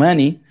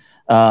Al-Turkumani,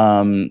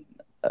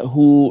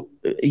 who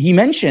he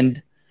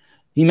mentioned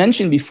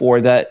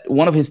before that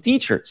one of his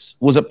teachers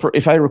was,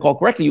 if I recall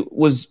correctly,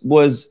 was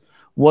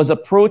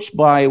approached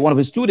by one of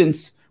his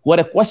students who had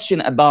a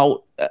question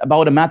about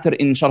a matter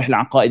in Sharh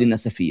al-Aqaid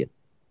al-Nasafiyya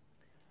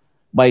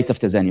by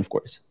Taftazani, of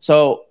course.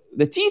 So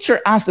the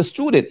teacher asked the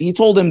student, he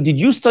told him, "Did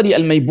you study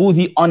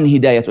Al-Maybuthi on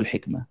Hidayatul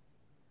Hikmah?"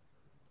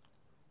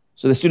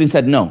 So the student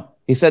said no.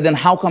 He said, "Then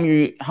how come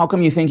you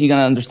think you're going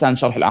to understand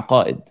Sharh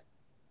al-Aqaid?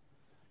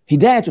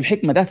 Hidayatul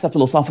Hikmah, that's a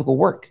philosophical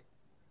work."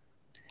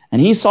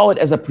 And he saw it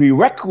as a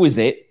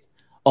prerequisite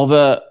of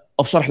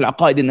Sharh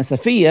al-Aqaid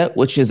al-Nasafiyya,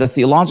 which is a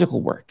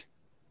theological work.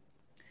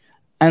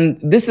 And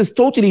this is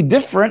totally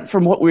different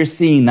from what we're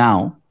seeing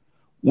now,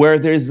 where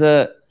there's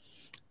a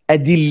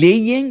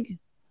delaying,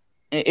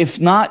 if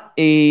not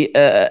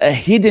a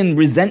hidden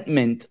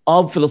resentment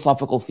of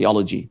philosophical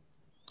theology,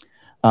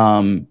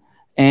 and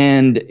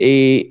a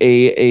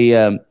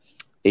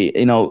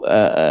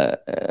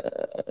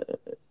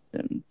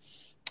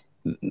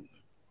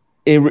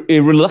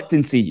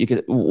reluctancy,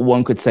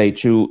 one could say,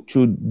 to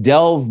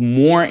delve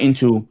more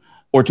into,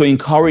 or to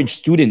encourage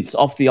students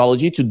of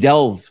theology to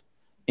delve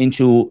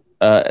into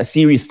a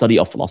serious study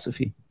of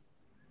philosophy.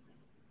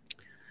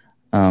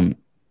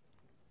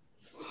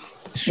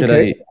 Should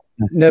I?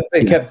 No,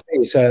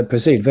 please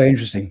proceed. Very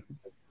interesting.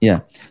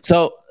 Yeah.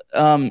 So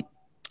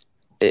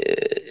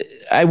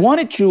I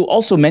wanted to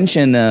also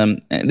mention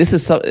this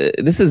is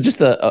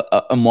just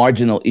a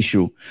marginal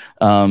issue,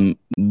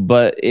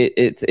 but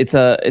it's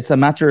a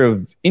matter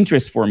of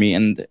interest for me,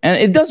 and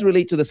it does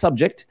relate to the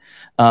subject.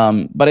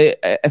 But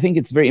I think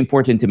it's very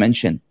important to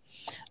mention.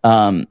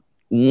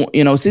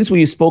 Since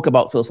we spoke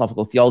about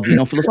philosophical theology,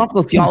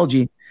 philosophical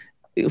theology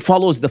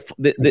follows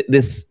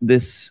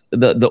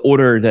the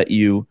order that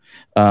you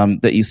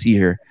see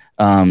here.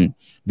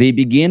 They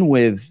begin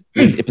with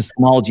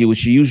epistemology,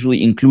 which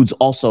usually includes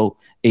also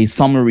a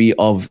summary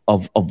of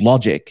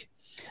logic,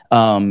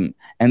 and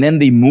then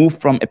they move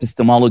from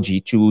epistemology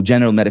to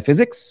general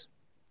metaphysics,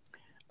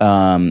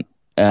 ahkam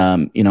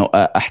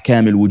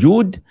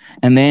al-wujud,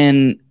 and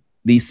then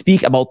they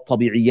speak about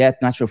tabi'iyat,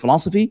 natural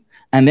philosophy,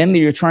 and then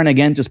they return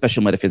again to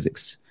special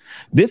metaphysics.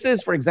 This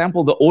is, for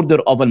example, the order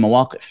of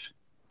al-mawaqif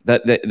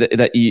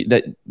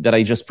that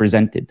I just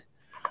presented,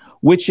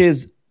 which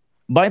is,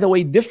 by the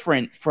way,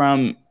 different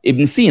from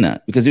Ibn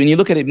Sina, because when you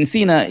look at Ibn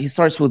Sina, he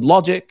starts with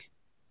logic,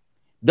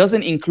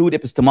 doesn't include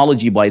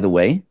epistemology, by the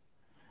way,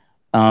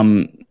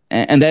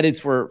 and that is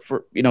for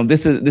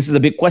this is a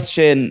big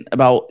question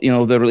about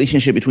the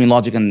relationship between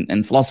logic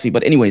and philosophy.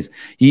 But anyways,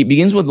 he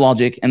begins with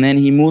logic, and then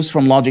he moves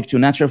from logic to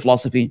natural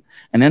philosophy,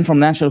 and then from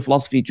natural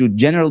philosophy to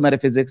general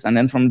metaphysics, and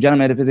then from general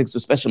metaphysics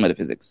to special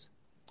metaphysics.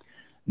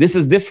 This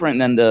is different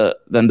than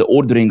the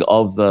ordering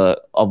of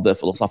the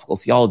philosophical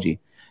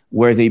theology,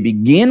 where they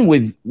begin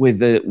with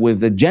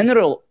the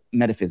general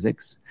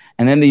metaphysics,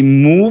 and then they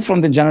move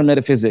from the general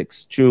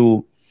metaphysics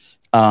to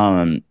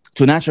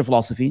natural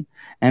philosophy,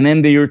 and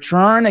then they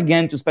return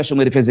again to special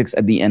metaphysics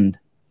at the end.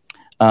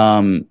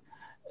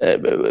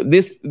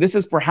 This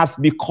is perhaps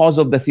because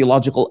of the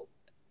theological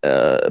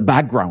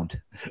background,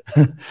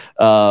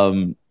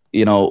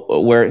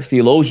 where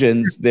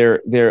theologians,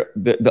 their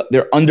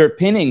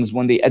underpinnings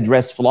when they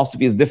address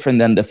philosophy is different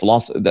than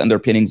the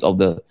underpinnings of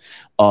the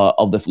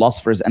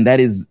philosophers, and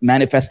that is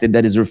manifested,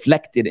 that is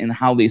reflected in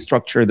how they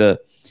structure the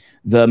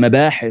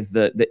mabahith,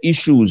 the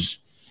issues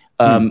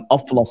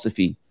of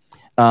philosophy.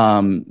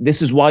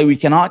 This is why we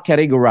cannot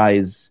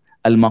categorize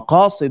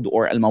al-maqasid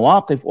or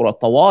al-mawaqif or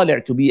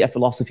al-tawali' to be a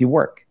philosophy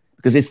work,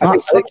 because it's not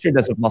structured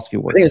as a philosophy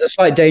work. I think there's a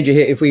slight danger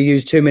here if we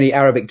use too many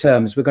Arabic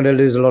terms. We're going to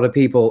lose a lot of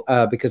people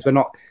because we're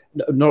not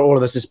all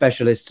of us are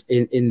specialists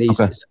in these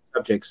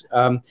subjects.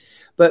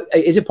 But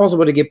is it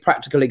possible to give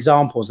practical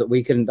examples that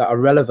are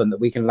relevant,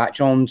 that we can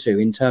latch on to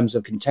in terms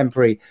of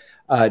contemporary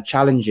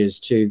challenges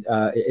to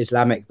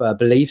Islamic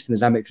beliefs and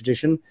Islamic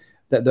tradition,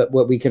 that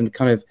what we can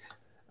kind of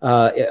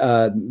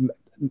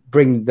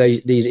bring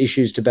these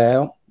issues to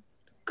bear?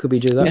 Could we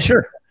do that? Yeah,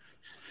 sure.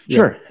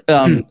 Sure.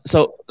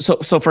 So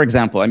for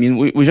example, I mean,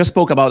 we just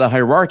spoke about a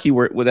hierarchy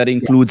where that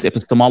includes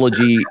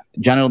epistemology,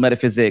 general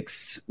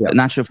metaphysics,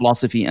 natural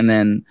philosophy, and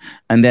then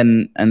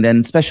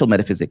special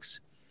metaphysics.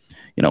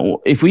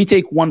 If we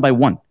take one by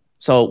one,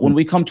 so when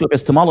we come to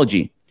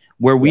epistemology,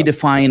 where we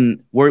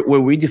define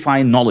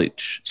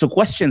knowledge. So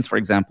questions, for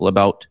example,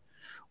 about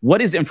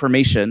what is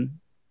information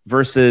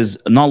versus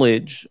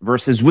knowledge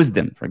versus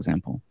wisdom, for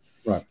example.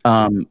 Right.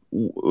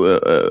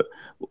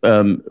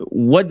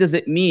 What does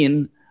it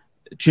mean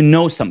to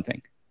know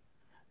something?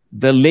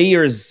 The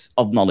layers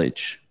of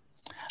knowledge,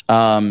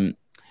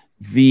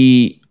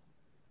 the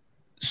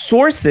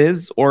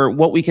sources, or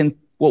what we can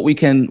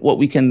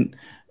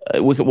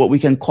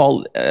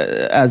call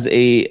as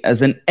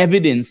an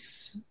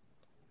evidence,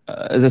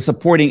 as a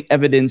supporting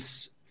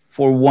evidence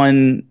for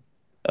one,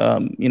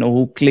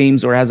 who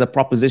claims or has a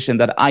proposition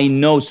that I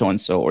know so and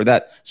so, or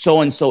that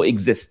so and so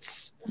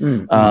exists.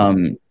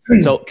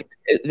 So,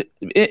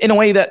 in a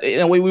way,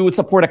 we would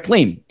support a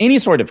claim, any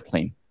sort of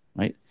claim,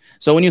 right?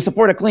 So, when you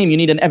support a claim, you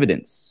need an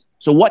evidence.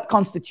 So, what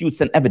constitutes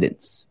an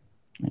evidence?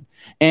 Right?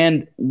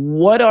 And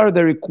what are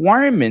the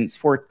requirements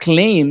for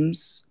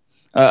claims?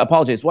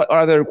 What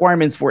are the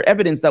requirements for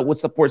evidence that would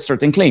support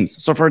certain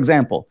claims? So, for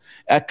example,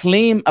 a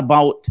claim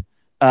about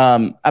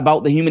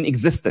the human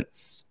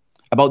existence,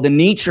 about the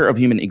nature of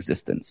human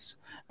existence,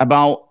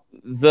 about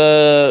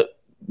the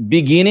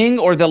beginning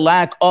or the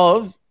lack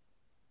of,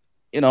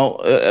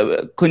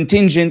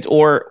 contingent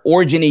or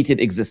originated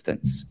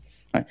existence.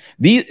 Right?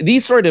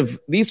 These sort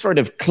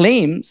of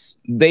claims,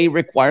 they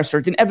require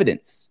certain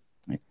evidence.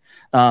 Right?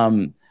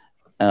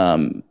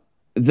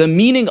 The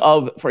meaning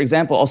of, for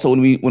example, also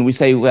when we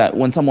say that,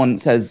 when someone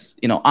says,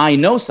 I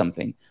know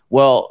something,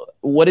 well,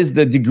 what is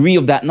the degree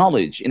of that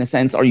knowledge? In a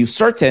sense, are you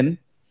certain?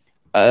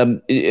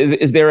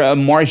 Is there a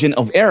margin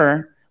of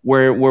error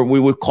where we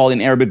would call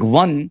in Arabic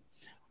dhann,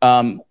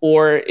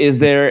 or is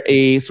there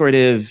a sort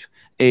of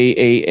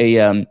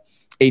a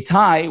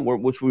tie,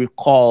 which we would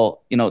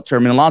call,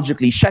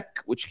 terminologically shak,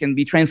 which can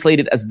be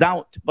translated as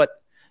doubt,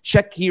 but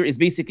shak here is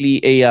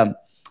basically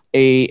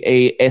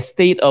a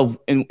state of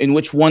in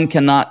which one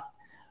cannot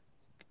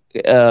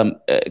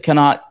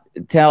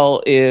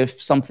tell if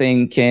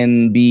something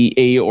can be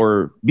A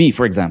or B,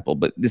 for example.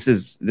 But this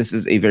is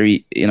a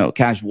very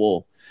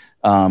casual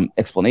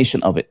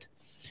explanation of it.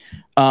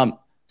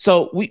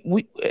 So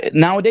we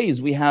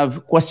nowadays we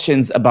have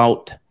questions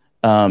about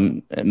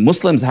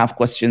Muslims have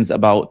questions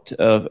about,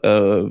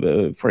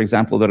 for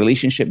example, the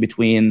relationship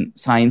between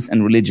science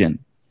and religion.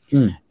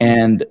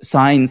 And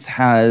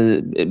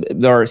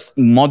there are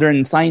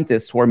modern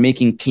scientists who are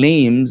making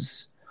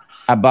claims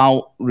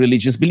about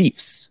religious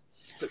beliefs.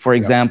 For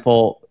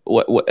example,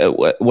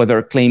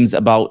 whether claims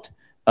about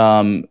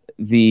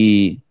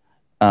the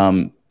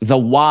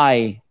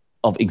why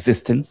of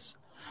existence,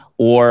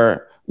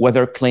 or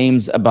whether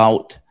claims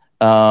about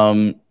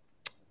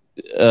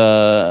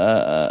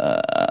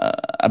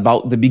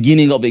the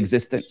beginning of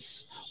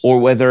existence, or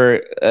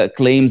whether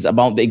claims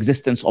about the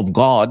existence of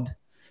God.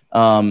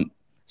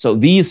 So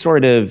these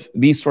sort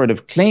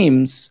of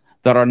claims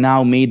that are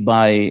now made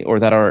by, or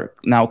that are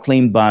now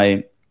claimed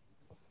by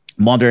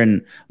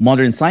modern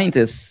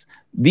scientists,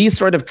 these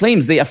sort of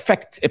claims, they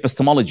affect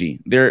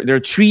epistemology. They're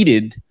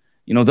treated,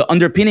 the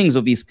underpinnings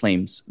of these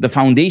claims, the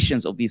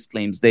foundations of these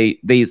claims,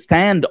 they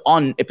stand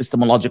on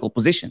epistemological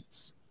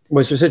positions.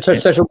 Well, so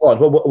such a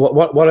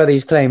what are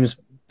these claims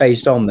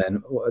based on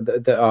then?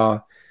 That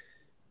are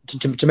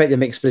to make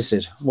them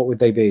explicit, what would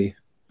they be?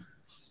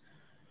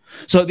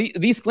 So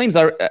these claims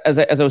are, as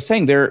I was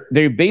saying,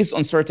 they're based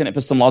on certain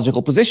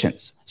epistemological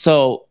positions.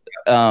 So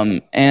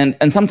and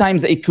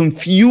sometimes a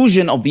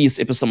confusion of these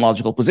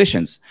epistemological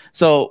positions.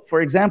 So,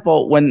 for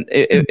example, when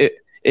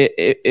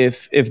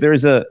if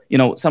there's a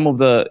some of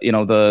the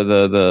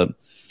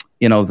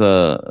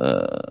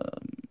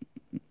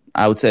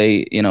I would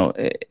say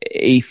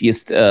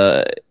atheist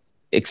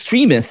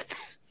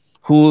extremists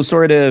who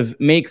sort of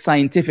make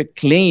scientific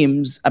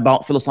claims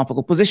about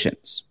philosophical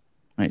positions,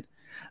 right?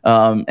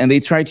 And they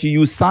try to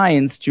use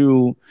science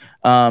to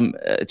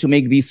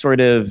make these sort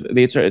of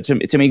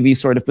to make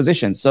these sort of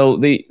positions. So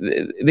they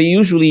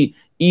usually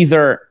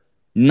either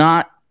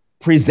not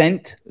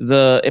present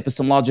the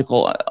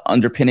epistemological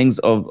underpinnings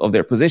of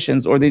their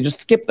positions, or they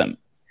just skip them.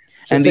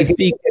 And they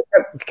speak.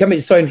 Can we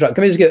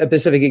just give a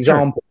specific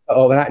example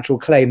of an actual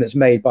claim that's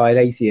made by an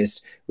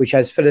atheist, which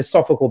has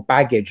philosophical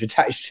baggage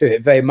attached to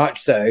it, very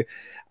much so,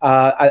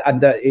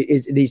 and that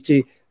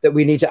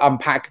we need to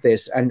unpack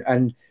this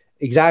and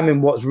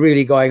examine what's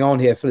really going on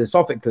here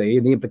philosophically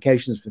and the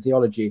implications for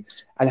theology,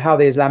 and how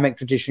the Islamic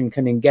tradition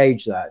can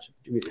engage that.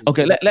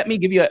 Okay, let me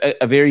give you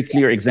a very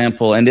clear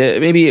example, and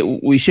maybe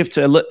we shift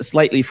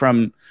slightly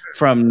from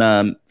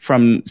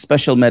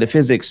special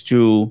metaphysics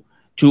to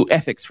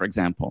ethics, for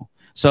example.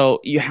 So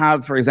you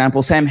have, for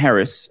example, Sam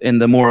Harris in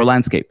The Moral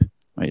Landscape,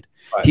 right?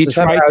 He so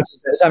Sam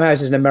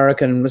Harris is an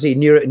American, was he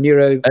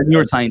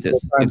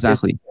neuroscientist,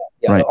 exactly.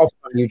 Yeah, right. Often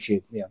on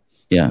YouTube, yeah.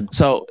 Yeah.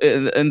 So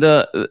in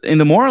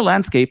the Moral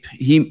Landscape,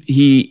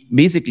 he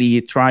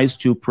basically tries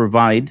to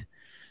provide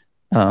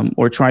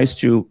or tries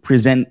to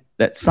present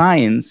that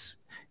science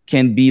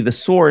can be the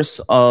source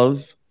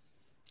of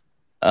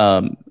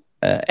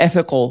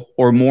ethical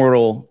or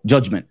moral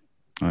judgment.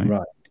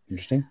 Right.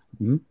 Interesting.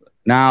 Mm-hmm.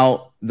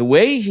 Now, the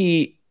way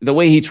he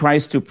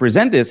tries to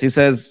present this, he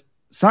says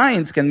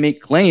science can make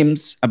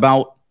claims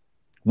about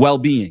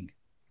well-being.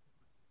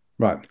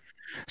 Right.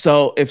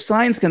 So if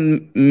science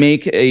can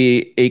make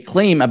a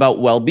claim about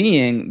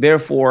well-being,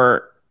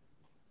 therefore,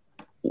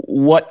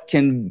 what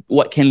can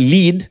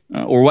lead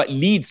or what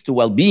leads to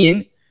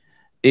well-being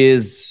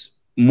is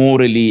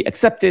morally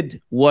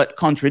accepted. What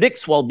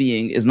contradicts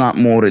well-being is not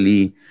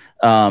morally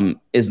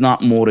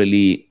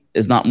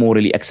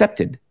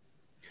accepted.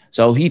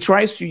 So he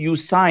tries to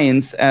use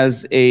science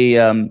as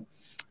a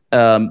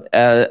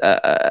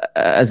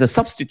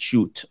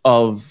substitute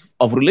of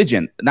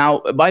religion. Now,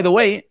 by the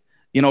way,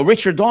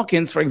 Richard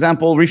Dawkins, for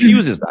example,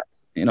 refuses that.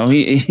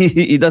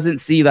 He doesn't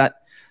see that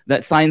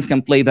science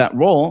can play that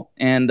role,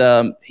 and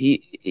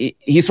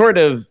he sort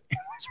of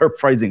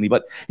surprisingly,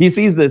 but he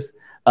sees this.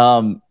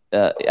 And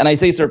I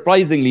say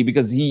surprisingly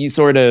because he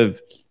sort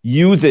of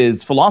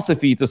uses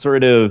philosophy to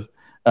sort of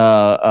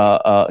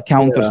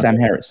counter Sam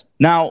Harris.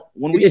 Now,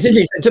 it's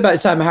interesting. It's about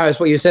Sam Harris,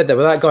 what you said there,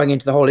 without going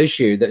into the whole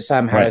issue that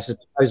Sam Harris is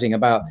proposing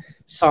about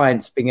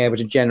science being able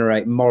to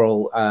generate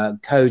moral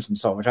codes and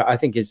so on, which I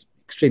think is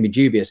extremely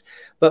dubious.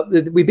 But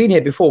we've been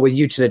here before with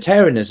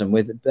utilitarianism,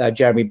 with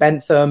Jeremy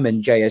Bentham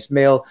and J.S.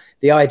 Mill,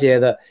 the idea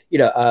that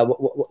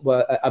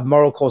a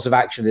moral course of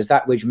action is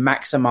that which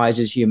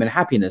maximizes human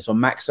happiness or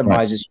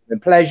maximizes human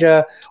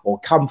pleasure or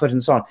comfort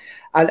and so on.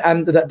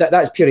 And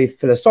that's purely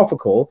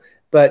philosophical,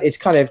 but it's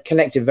kind of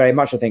connected very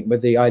much, I think,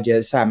 with the idea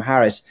of Sam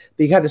Harris.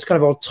 But you have this kind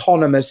of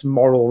autonomous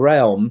moral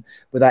realm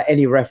without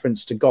any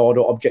reference to God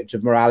or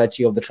objective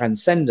morality or the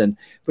transcendent,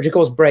 which of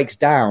course breaks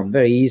down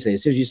very easily.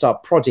 As soon as you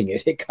start prodding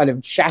it, it kind of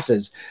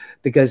shatters,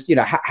 because,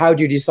 how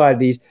do you decide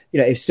these,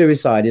 if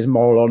suicide is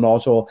moral or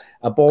not, or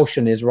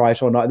abortion is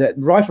right or not?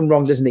 Right and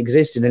wrong doesn't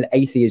exist in an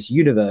atheist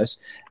universe.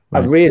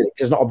 Really,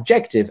 it's not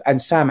objective.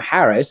 And Sam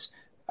Harris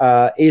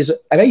is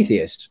an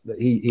atheist.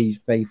 He's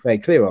very, very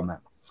clear on that.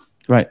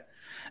 Right.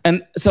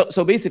 And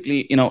so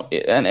basically,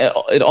 and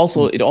it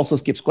also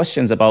skips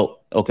questions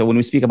about, okay, when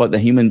we speak about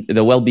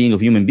the well-being of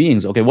human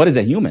beings, okay, what is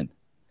a human?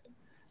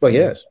 Well,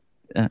 yes.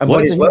 And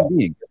what is a human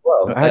being?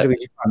 Well, how do we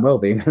define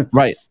well-being?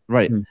 Right.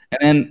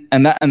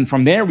 And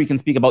from there we can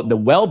speak about the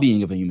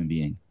well-being of a human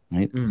being.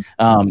 Right.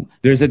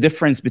 There's a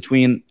difference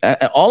between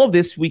all of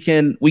this. We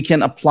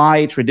can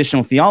apply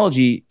traditional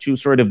theology to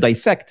sort of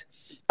dissect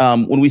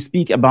when we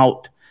speak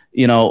about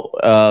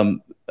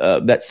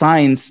that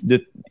science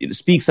that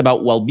speaks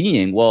about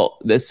well-being. Well,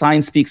 the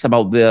science speaks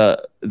about the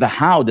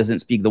how, doesn't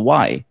speak the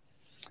why.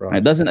 Right.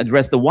 It doesn't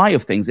address the why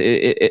of things.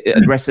 It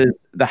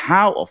addresses the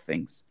how of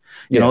things.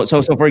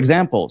 So for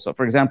example,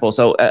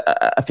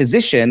 a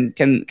physician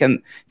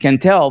can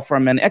tell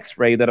from an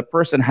X-ray that a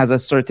person has a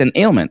certain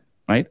ailment,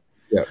 right?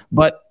 Yeah.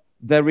 But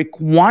the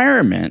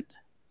requirement,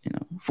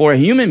 for a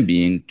human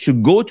being to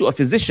go to a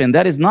physician,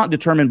 that is not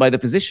determined by the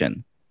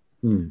physician,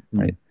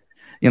 right?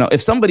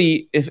 If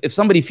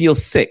somebody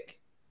feels sick,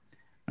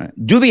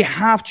 do they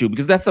have to?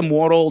 Because that's a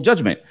moral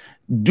judgment.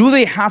 Do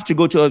they have to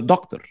go to a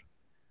doctor?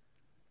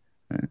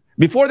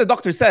 Before the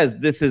doctor says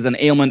this is an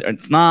ailment or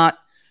it's not,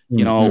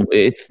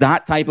 it's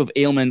that type of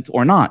ailment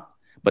or not.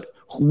 But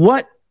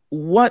what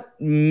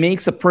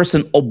makes a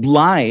person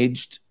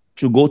obliged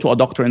to go to a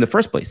doctor in the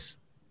first place?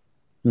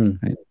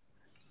 Right?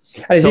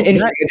 As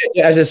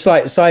a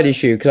slight side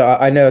issue, because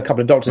I know a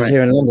couple of doctors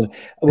here in London,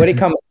 when it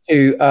comes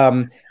to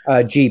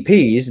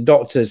GPs,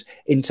 doctors,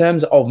 in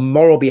terms of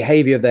moral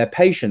behavior of their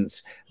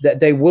patients, that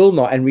they will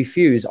not and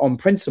refuse on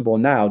principle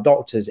now,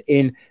 doctors,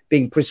 in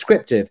being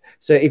prescriptive.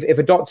 So if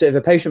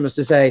a patient was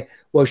to say,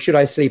 well, should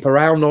I sleep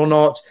around or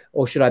not,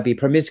 or should I be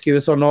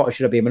promiscuous or not, or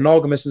should I be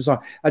monogamous and so on,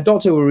 a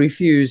doctor will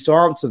refuse to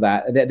answer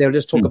that. They'll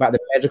just talk about the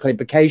medical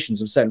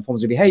implications of certain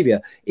forms of behavior,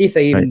 if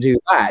they even do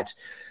that.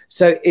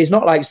 So it's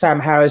not like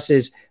Sam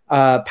Harris's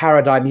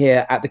paradigm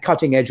here at the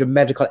cutting edge of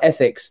medical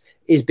ethics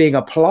is being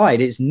applied.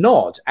 It's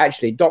not.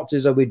 Actually,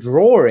 doctors are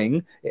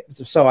withdrawing,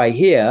 so I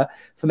hear,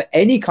 from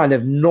any kind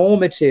of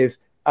normative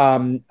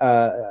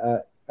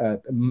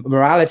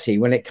morality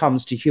when it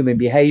comes to human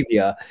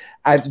behavior,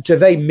 and to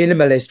very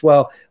minimalist,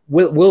 well,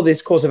 will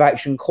this course of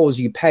action cause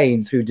you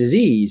pain through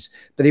disease?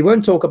 But they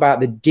won't talk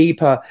about the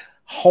deeper,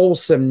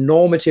 wholesome,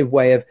 normative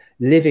way of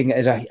living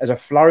as a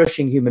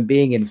flourishing human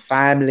being in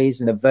families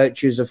and the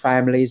virtues of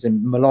families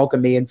and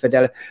monogamy and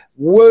fidelity.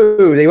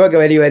 Whoa, they won't go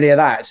anywhere near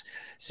that.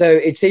 So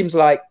it seems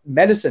like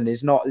medicine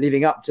is not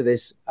living up to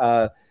this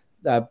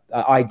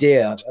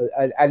idea,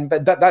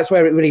 but that's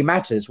where it really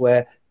matters,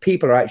 where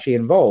people are actually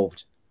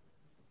involved.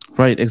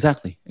 Right.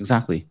 Exactly.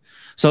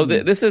 So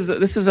this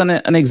is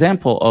an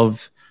example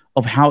of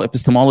how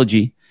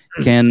epistemology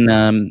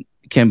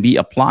can be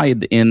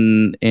applied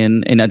in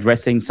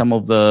addressing some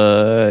of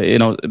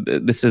the,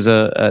 this is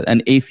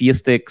an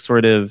atheistic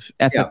sort of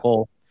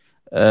ethical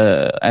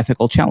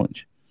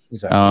challenge.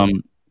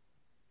 Exactly.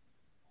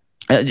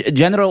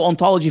 General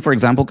ontology, for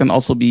example, can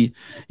also be,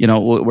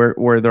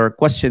 where there are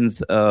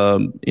questions,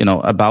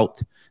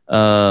 about,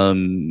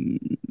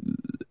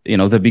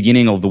 the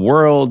beginning of the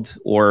world,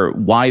 or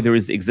why there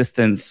is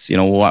existence,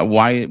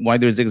 why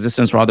there is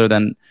existence rather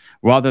than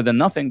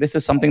nothing. This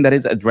is something that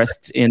is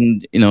addressed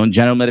in,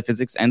 general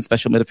metaphysics and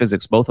special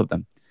metaphysics, both of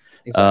them.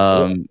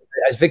 Exactly.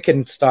 As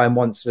Wittgenstein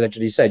once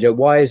allegedly said,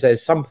 why is there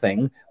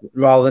something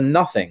rather than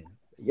nothing?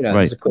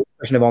 There's a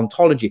question of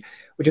ontology,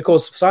 which of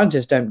course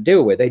scientists don't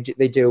deal with. They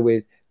deal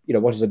with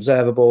what is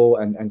observable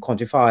and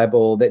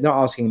quantifiable. They're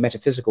not asking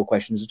metaphysical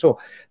questions at all.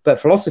 But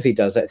philosophy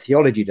does that,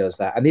 theology does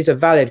that, and these are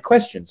valid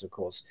questions, of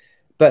course.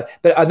 But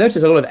I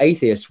notice a lot of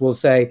atheists will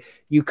say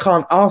you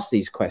can't ask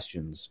these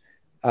questions.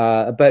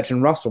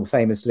 Bertrand Russell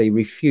famously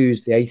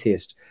refused, the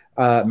atheist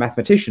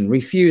mathematician,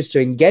 refused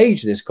to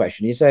engage this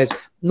question. He says,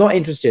 not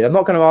interested. I'm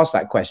not going to ask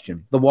that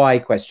question, the why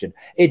question.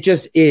 It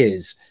just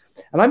is.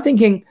 And I'm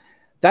thinking,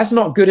 that's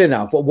not good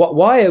enough.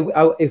 Why,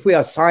 if we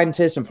are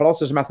scientists and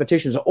philosophers and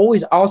mathematicians, are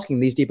always asking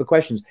these deeper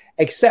questions,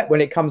 except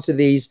when it comes to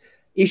these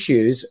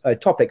issues,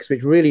 topics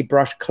which really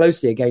brush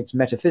closely against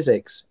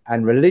metaphysics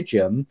and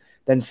religion,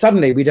 then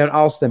suddenly we don't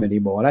ask them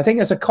anymore. And I think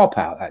that's a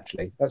cop-out,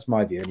 actually. That's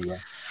my view anyway.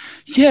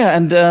 Yeah,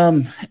 and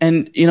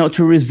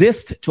to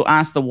resist to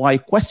ask the why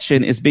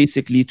question is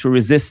basically to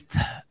resist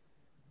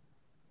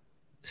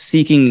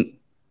seeking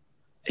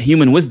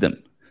human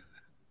wisdom.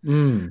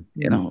 Human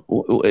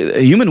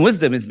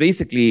wisdom is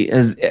basically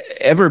has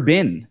ever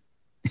been,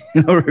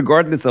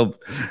 regardless of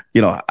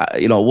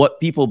what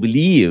people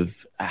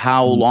believe.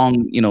 How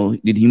long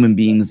did human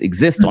beings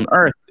exist on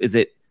Earth? Is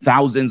it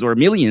thousands or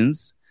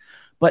millions?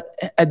 But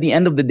at the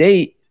end of the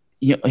day,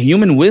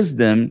 human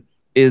wisdom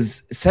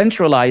is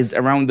centralized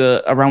around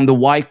the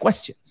why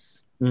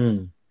questions.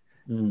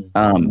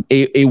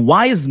 A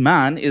wise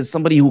man is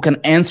somebody who can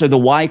answer the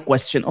why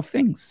question of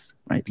things,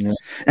 right? Yeah.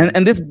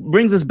 And this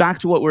brings us back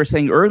to what we were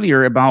saying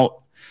earlier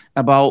about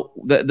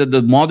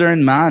the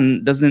modern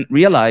man doesn't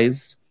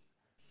realize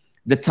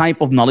the type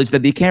of knowledge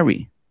that they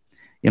carry.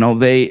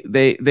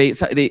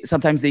 They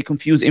sometimes they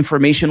confuse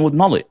information with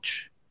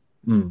knowledge.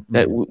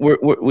 That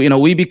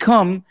we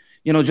become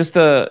just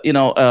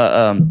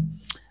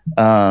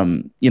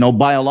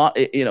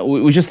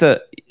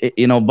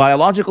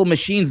biological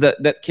machines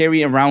that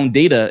carry around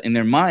data in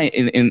their mind,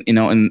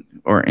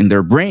 or in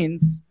their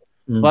brains.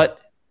 But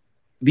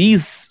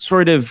these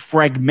sort of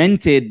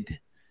fragmented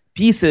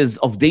pieces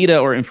of data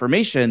or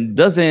information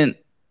doesn't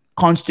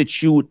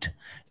constitute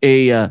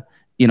a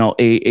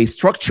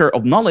structure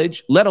of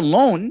knowledge, let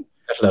alone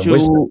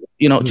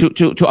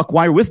to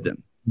acquire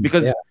wisdom,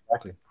 because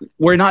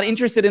we're not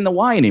interested in the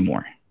why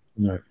anymore.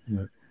 No.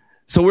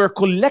 So we're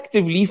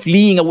collectively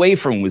fleeing away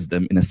from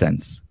wisdom, in a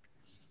sense.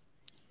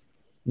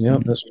 Yeah,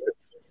 that's true.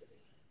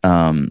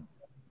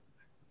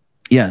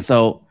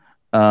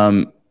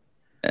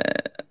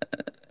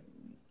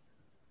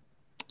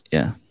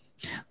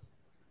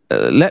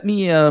 Let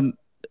me,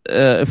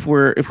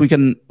 if we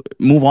can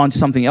move on to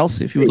something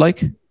else, if you would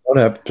like. Oh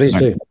no, please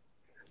do.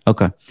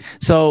 Okay.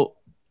 So,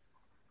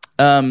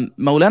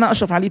 Maulana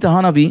Ashraf Ali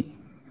Tahanavi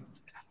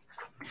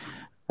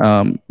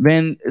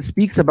then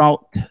speaks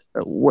about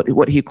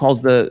what he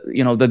calls the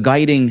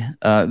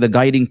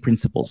guiding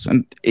principles,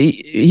 and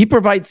he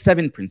provides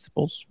 7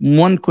 principles.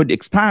 One could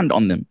expand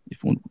on them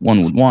if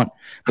one would want,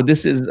 but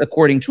this is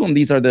according to him.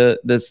 These are the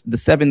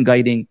 7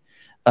 guiding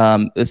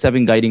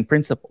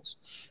principles.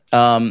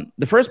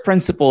 The first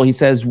principle, he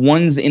says,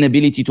 one's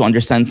inability to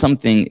understand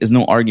something is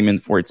no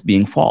argument for its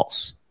being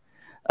false.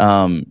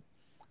 And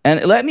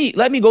let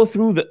me go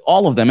through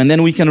all of them, and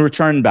then we can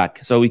return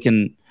back so we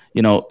can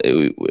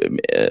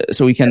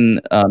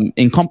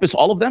encompass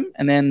all of them,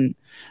 and then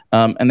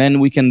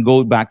we can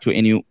go back to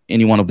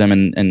any one of them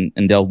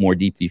and delve more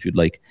deeply if you'd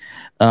like.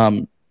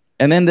 And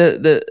then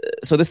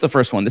so this is the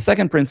first one. The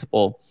second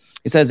principle,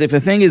 it says, if a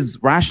thing is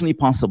rationally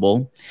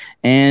possible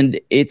and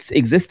its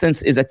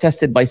existence is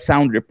attested by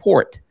sound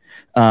report,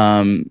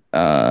 sound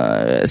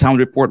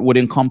report would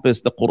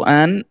encompass the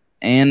Quran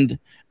and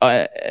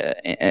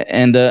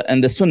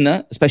the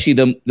Sunnah, especially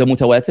the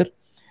Mutawatir.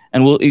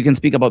 And you can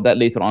speak about that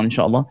later on,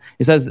 inshallah.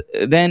 It says,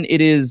 then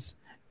it is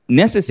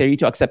necessary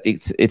to accept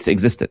its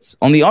existence.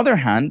 On the other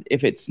hand,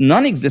 if its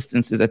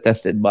non-existence is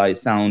attested by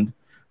sound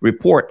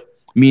report,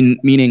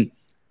 meaning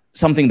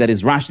something that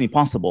is rationally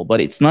possible,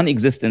 but its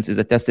non-existence is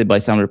attested by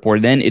sound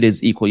report, then it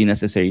is equally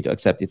necessary to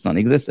accept its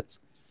non-existence.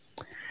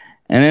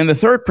 And then the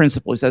third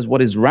principle, it says,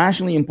 what is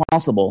rationally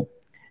impossible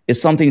is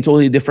something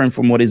totally different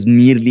from what is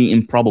merely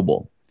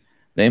improbable.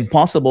 The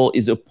impossible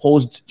is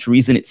opposed to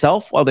reason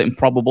itself, while the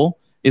improbable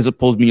is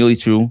opposed merely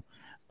to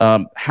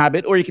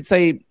habit, or you could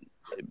say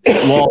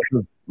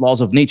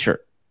laws of nature.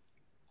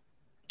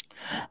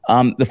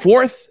 The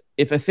fourth,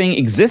 if a thing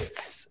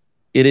exists,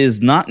 it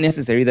is not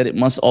necessary that it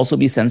must also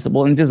be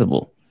sensible and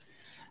visible.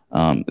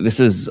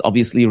 This is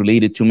obviously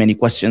related to many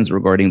questions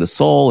regarding the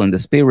soul and the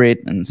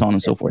spirit and so on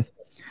and so forth.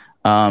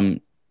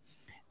 And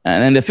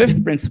then the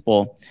fifth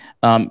principle,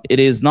 it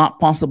is not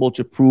possible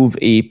to prove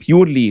a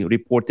purely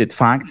reported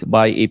fact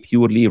by a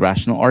purely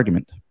rational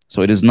argument.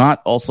 So it is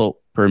not also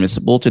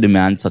permissible to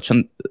demand such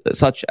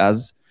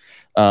as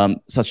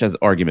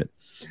argument.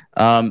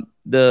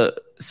 The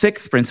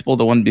sixth principle,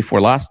 the one before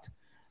last,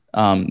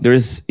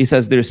 he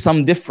says there's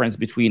some difference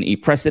between a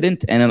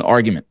precedent and an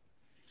argument.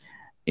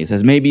 He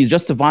says maybe it's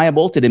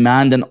justifiable to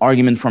demand an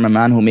argument from a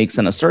man who makes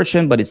an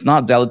assertion, but it's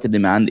not valid to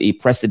demand a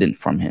precedent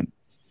from him.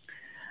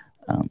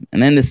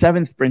 And then the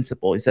seventh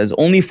principle, it says,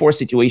 only 4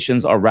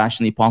 situations are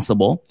rationally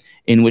possible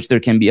in which there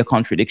can be a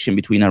contradiction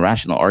between a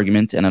rational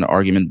argument and an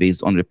argument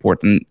based on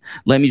report. And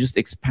let me just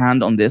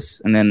expand on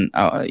this, and then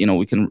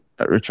we can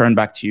return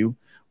back to you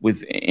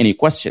with any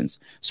questions.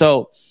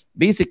 So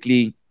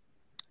basically,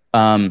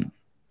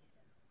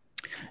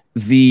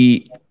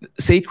 the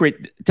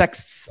sacred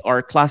texts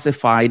are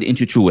classified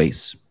into 2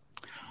 ways.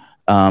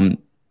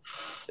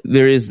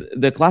 There is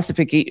the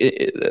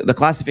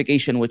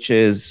classification which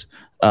is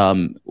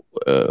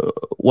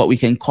what we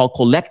can call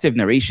collective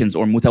narrations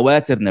or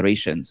mutawatir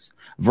narrations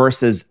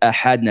versus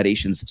ahad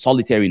narrations,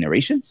 solitary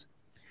narrations.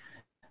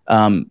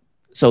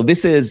 So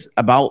this is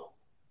about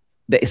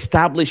the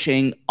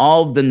establishing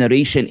of the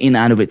narration in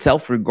and of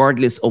itself,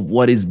 regardless of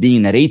what is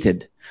being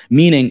narrated,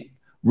 meaning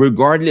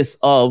regardless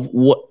of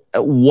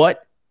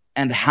what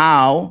and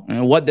how,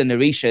 what the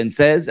narration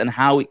says and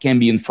how it can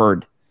be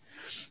inferred.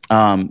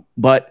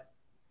 But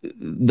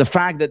the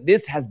fact that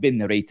this has been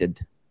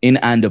narrated in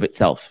and of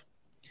itself.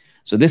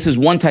 So this is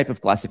one type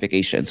of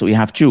classification. So we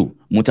have 2,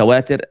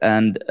 mutawatir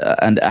and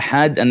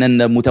ahad, and then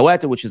the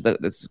mutawatir, which is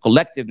this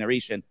collective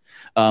narration,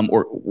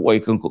 or what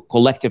you can call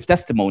collective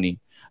testimony.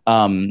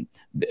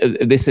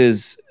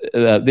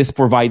 This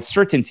provides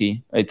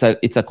certainty.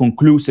 It's a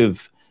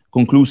conclusive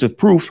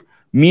proof.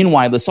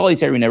 Meanwhile, the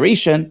solitary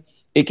narration,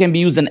 it can be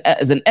used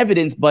as an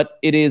evidence, but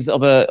it is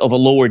of a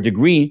lower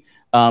degree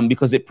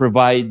because it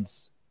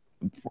provides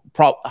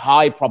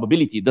high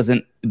probability. It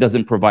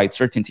doesn't provide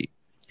certainty.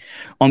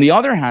 On the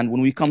other hand,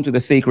 when we come to the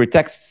sacred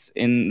texts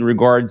in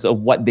regards of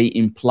what they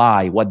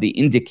imply, what they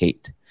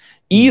indicate,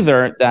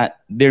 either that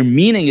their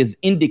meaning is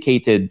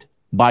indicated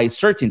by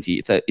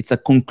certainty, it's a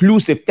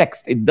conclusive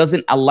text. It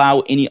doesn't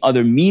allow any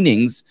other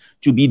meanings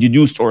to be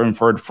deduced or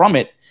inferred from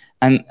it,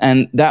 and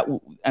that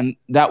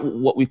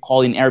what we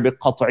call in Arabic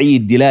qat'i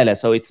dilala.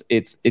 So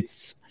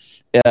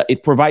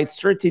it provides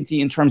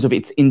certainty in terms of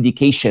its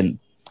indication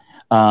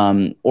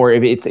or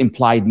if its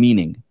implied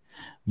meaning,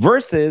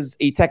 versus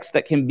a text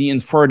that can be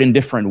inferred in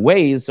different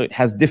ways. So it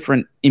has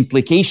different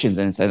implications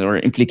or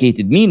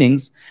implicated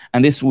meanings,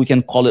 and this we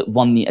can call it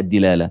dhanni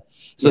ad-dilala.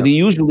 So they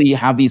usually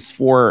have these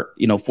four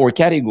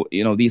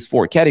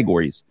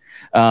categories,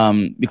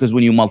 because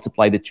when you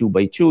multiply the 2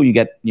 by 2, you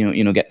get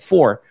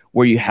 4,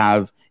 where you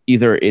have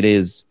either it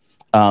is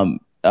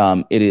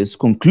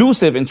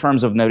conclusive in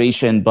terms of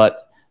narration,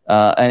 but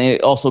and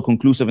it also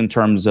conclusive in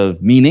terms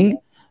of meaning,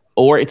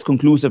 or it's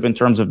conclusive in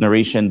terms of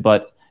narration,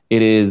 but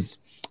it is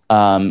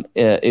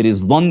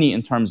dhanni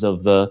in terms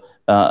of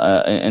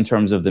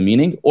the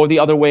meaning, or the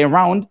other way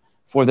around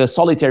for the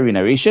solitary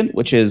narration,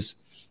 which is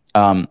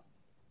dhanni.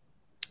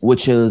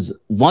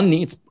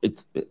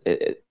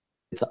 It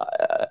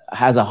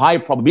has a high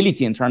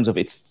probability in terms of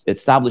its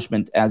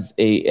establishment as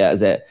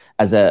a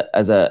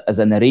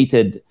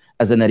narrated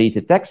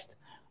text,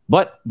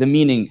 but the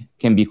meaning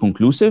can be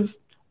conclusive,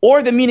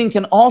 or the meaning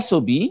can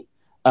also be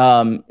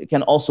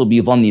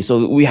dhanni.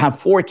 So we have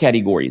 4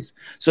 categories.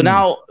 So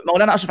now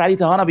Maulana Ashraf Ali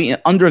Tahanavi,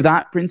 under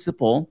that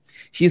principle,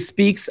 he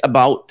speaks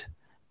about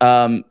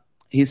the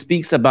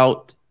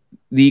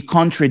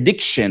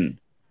contradiction,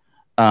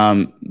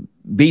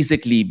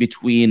 basically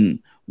between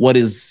what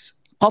is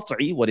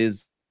qat'i, what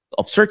is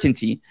of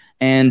certainty,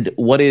 and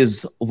what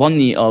is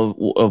dhanni,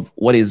 of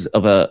what is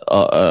of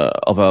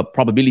a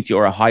probability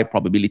or a high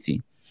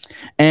probability.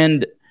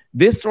 And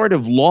this sort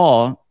of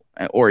law,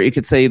 or you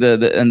could say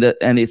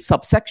and its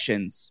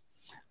subsections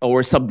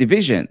or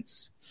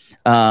subdivisions,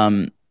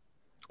 or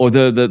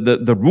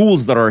the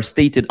rules that are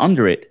stated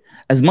under it,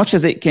 as much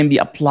as it can be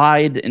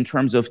applied in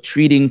terms of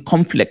treating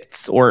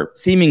conflicts or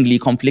seemingly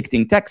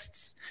conflicting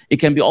texts,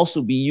 it can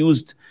also be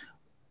used,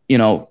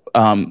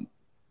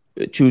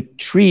 to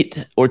treat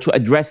or to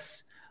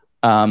address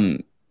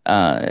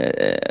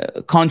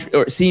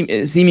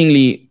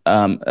seemingly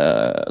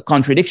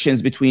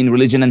contradictions between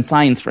religion and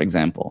science, for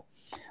example.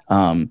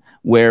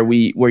 Where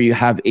you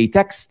have a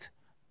text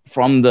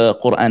from the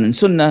Quran and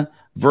Sunnah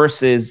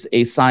versus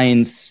a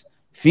science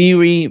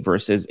theory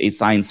versus a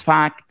science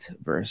fact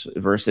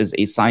versus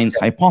a science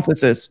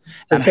hypothesis,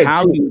 and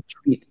how do you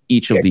treat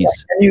each of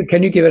these?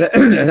 Can you give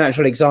an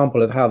actual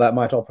example of how that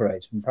might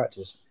operate in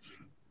practice?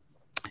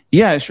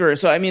 Yeah, sure.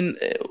 So I mean,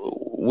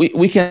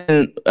 we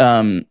can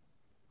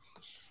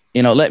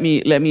let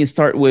me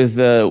start with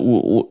the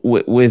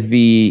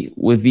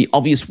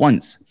obvious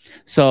ones.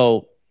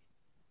 So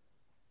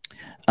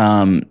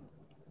the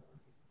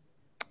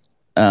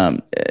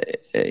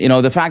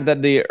fact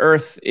that the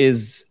earth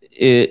is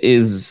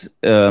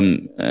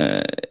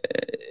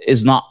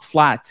not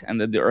flat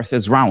and that the earth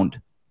is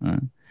round.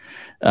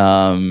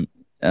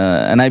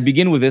 And I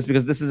begin with this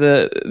because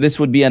this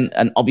would be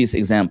an obvious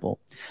example.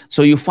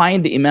 So you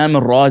find the Imam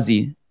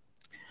al-Razi,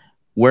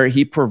 where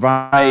he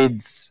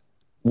provides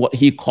what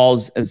he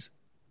calls as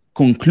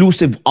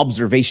conclusive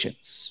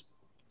observations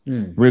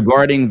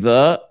regarding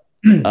that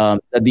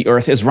the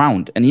earth is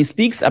round. And he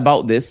speaks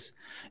about this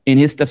in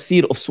his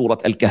tafsir of Surah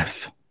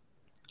Al-Kahf,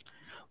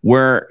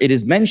 where it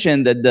is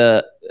mentioned that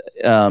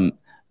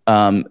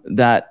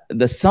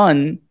the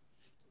sun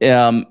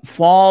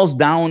falls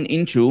down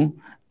into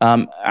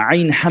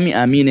Ayn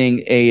hamia,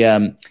 meaning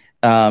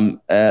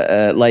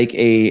like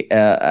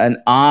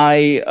an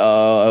eye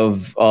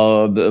of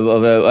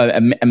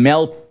a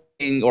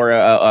melting or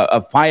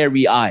a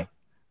fiery eye.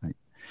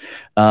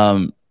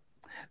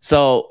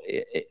 So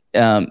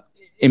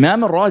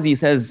Imam al-Razi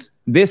says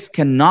this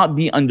cannot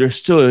be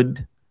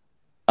understood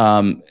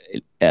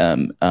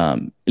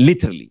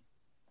literally.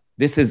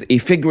 This is a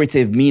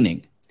figurative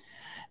meaning.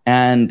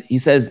 And he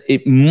says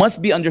it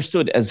must be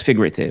understood as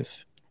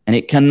figurative, and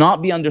it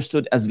cannot be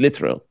understood as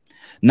literal.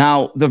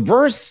 Now, the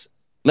verse,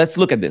 let's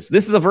look at this.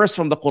 This is a verse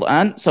from the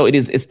Quran, so it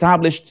is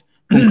established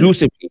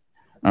conclusively,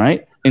 all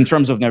right, in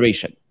terms of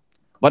narration.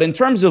 But in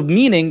terms of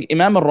meaning,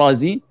 Imam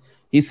al-Razi,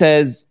 he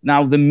says,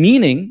 now the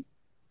meaning,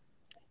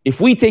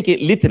 if we take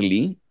it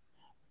literally,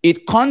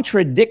 it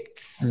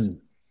contradicts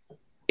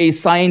a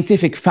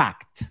scientific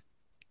fact.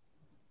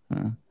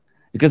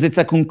 Because it's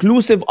a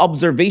conclusive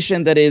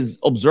observation that is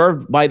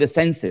observed by the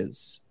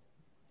senses.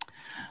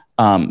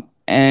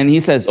 And he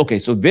says, okay,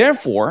 so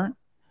therefore,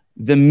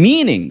 the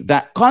meaning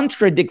that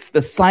contradicts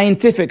the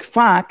scientific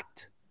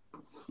fact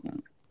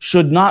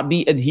should not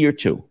be adhered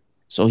to.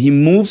 So he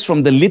moves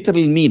from the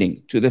literal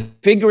meaning to the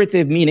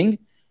figurative meaning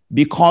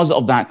because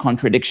of that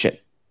contradiction.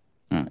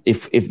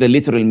 If the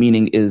literal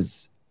meaning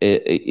is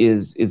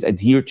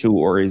adhered to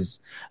or is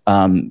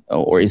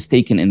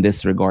taken in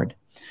this regard.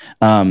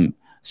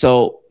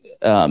 So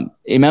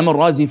Imam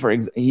al-Razi,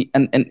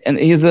 and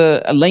he's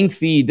a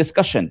lengthy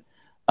discussion,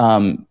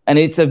 and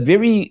it's a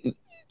very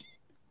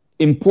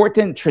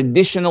important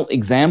traditional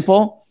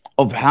example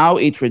of how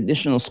a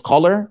traditional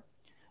scholar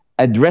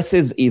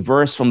addresses a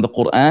verse from the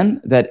Quran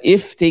that,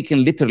 if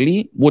taken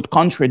literally, would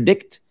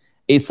contradict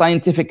a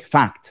scientific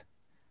fact.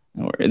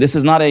 This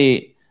is not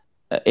a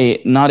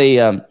type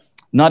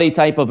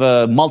of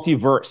a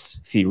multiverse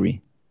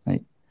theory,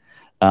 right?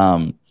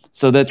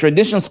 So the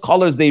traditional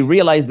scholars, they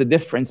realize the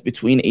difference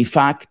between a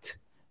fact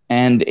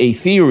and a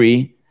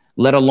theory,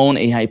 let alone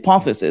a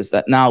hypothesis.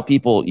 That now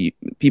people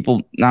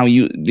now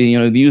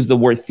use the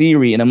word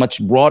theory in a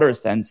much broader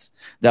sense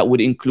that would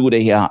include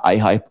a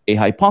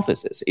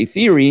hypothesis. A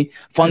theory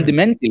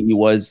fundamentally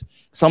was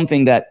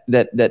something that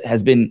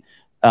has been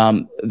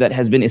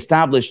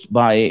established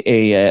by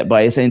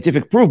a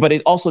scientific proof, but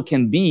it also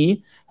can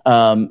be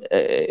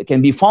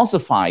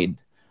falsified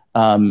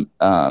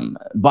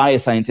by a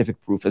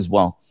scientific proof as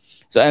well.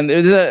 So, and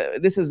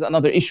this is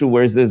another issue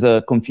where there's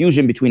a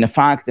confusion between a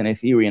fact and a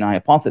theory and a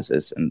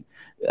hypothesis, and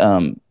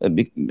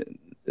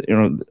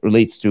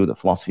relates to the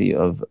philosophy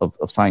of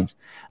science.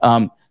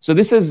 So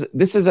this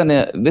is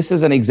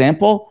an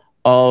example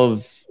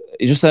of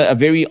just a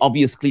very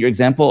obvious, clear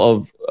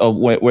example of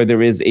where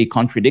there is a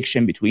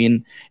contradiction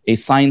between a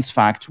science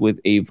fact with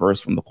a verse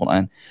from the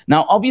Quran.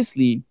 Now,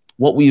 obviously,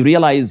 what we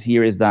realize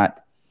here is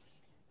that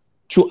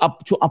to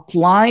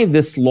apply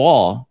this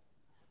law,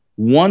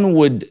 one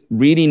would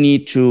really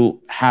need to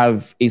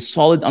have a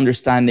solid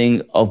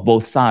understanding of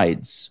both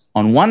sides.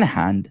 On one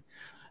hand,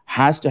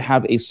 has to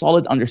have a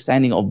solid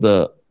understanding of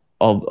the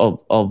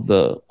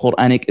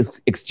Quranic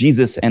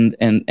exegesis and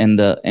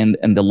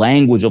the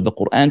language of the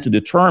Quran to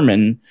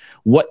determine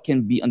what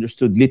can be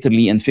understood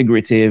literally and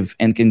figurative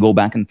and can go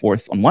back and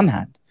forth on one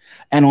hand.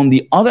 And on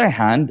the other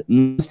hand,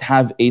 must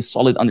have a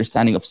solid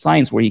understanding of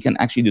science where he can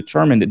actually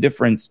determine the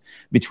difference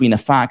between a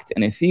fact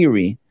and a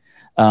theory.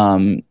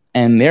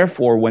 And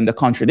therefore, when the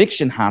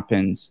contradiction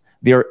happens,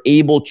 they're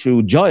able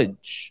to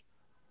judge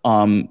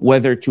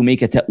whether to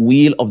make a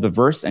ta'wil of the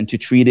verse and to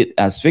treat it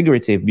as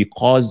figurative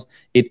because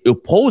it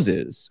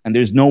opposes, and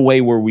there's no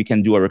way where we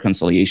can do a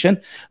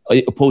reconciliation,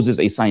 it opposes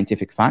a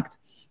scientific fact,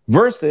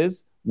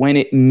 versus when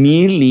it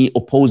merely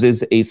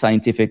opposes a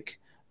scientific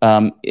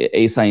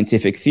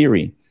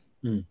theory.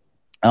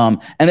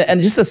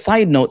 And just a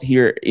side note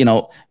here,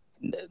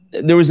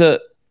 there was a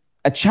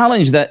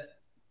challenge that,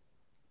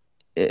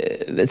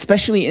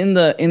 especially in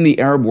the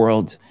Arab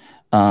world,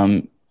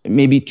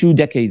 maybe 2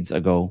 decades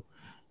ago,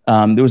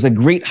 there was a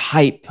great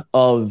hype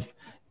of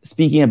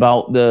speaking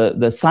about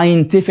the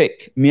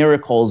scientific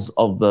miracles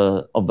of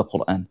the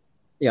Quran.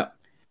 Yeah,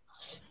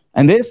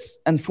 and this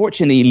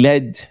unfortunately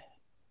led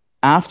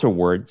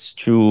afterwards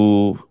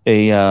to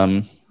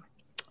an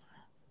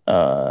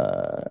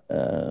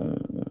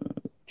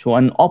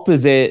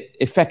opposite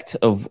effect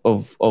of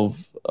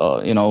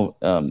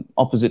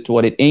opposite to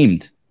what it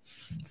aimed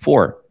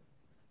for.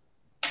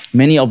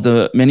 Many of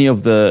the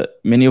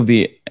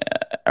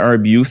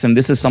Arab youth, and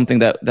this is something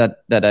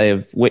that I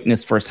have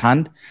witnessed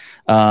firsthand.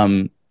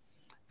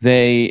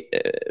 They,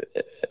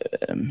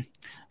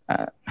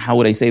 how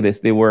would I say this?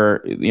 They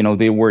were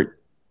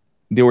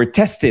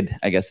tested,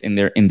 I guess, in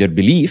their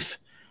belief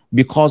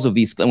because of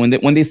these.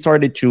 When they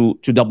started to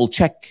double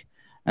check,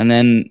 and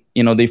then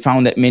they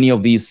found that many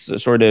of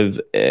these sort of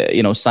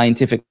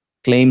scientific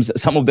claims,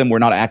 some of them were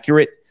not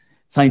accurate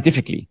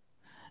scientifically.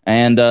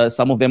 And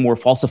some of them were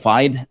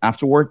falsified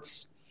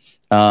afterwards,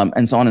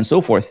 and so on and so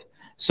forth.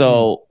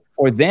 So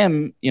for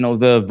them,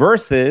 the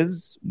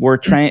verses were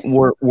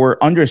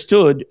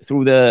understood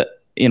through the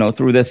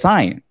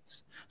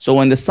science. So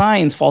when the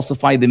science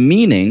falsified the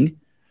meaning,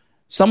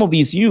 some of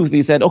these youth,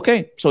 they said,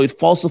 okay, so it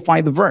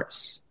falsified the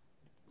verse.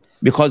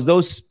 Because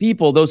those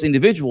people, those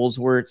individuals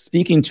were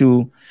speaking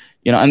to,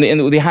 and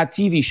they had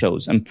TV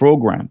shows and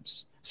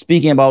programs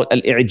speaking about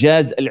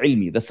al-i'jaz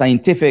al-ilmi, the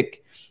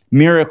scientific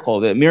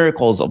miracle, the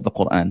miracles of the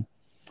Quran.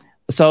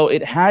 So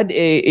it had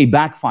a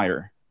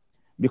backfire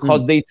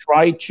because they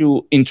tried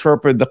to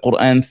interpret the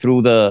Quran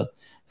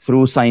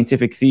through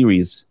scientific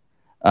theories.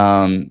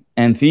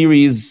 And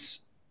theories,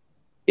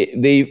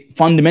 they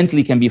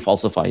fundamentally can be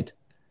falsified.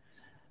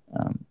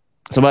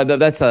 So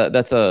that's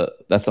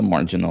a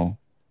marginal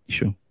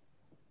issue.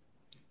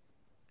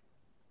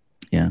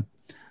 Yeah.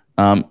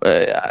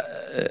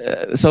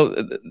 So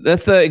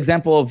that's the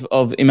example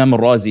of Imam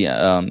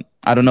al-Razi.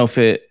 I don't know if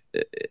it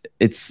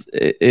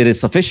is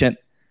sufficient.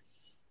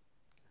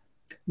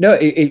 No,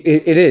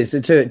 it is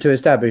to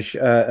establish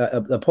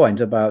a point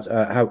about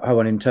how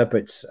one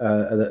interprets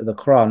the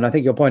Quran. And I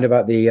think your point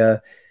about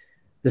the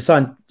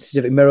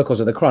scientific miracles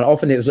of the Quran,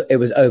 often it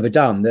was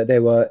overdone, that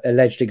there were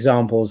alleged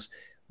examples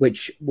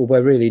which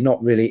were really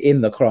not really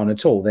in the Quran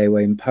at all. They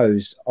were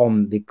imposed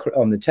on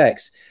the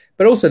text.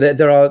 But also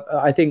there are,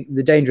 I think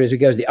the danger is we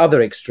go to the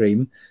other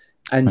extreme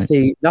and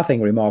see nothing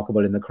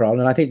remarkable in the Quran.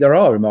 And I think there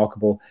are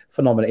remarkable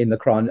phenomena in the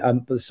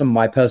Quran. Some of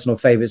my personal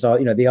favorites are,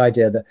 the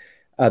idea that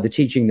the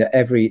teaching that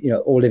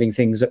all living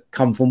things that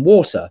come from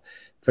water,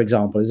 for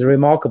example, is a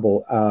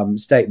remarkable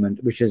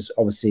statement, which is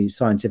obviously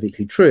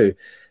scientifically true.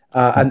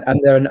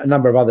 And there are a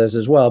number of others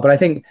as well. But I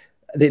think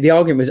the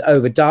argument was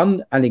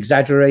overdone and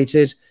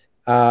exaggerated,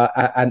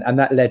 and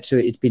that led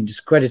to it being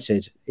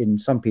discredited in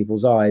some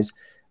people's eyes.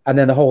 And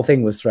then the whole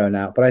thing was thrown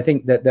out. But I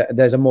think that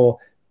there's a more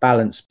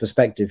balanced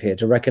perspective here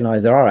to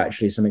recognize there are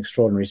actually some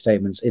extraordinary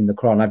statements in the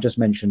Quran. I've just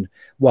mentioned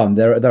one.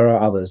 There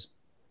are others.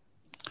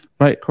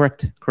 Right.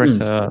 Correct.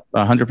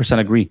 100%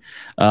 agree.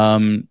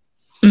 And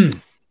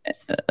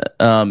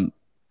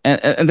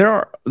there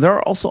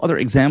are also other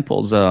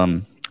examples,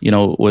 in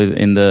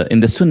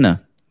the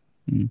Sunnah.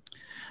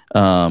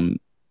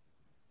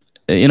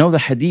 The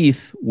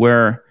hadith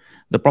where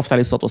the Prophet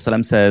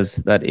ﷺ says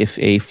that if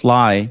a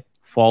fly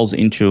falls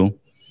into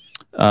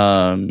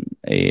a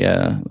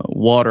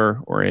water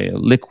or a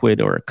liquid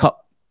or a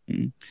cup,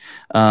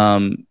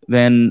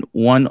 then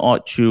one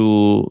ought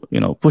to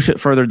push it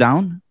further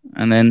down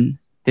and then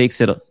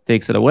takes it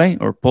away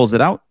or pulls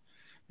it out,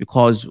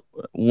 because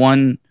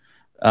one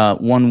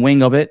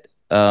wing of it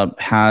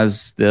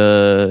has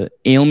the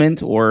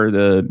ailment or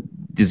the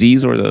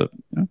disease or the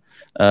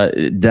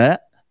da,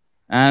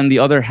 and the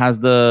other has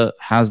the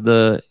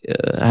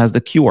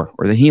cure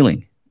or the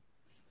healing.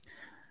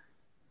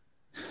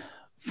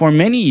 For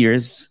many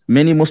years,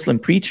 many Muslim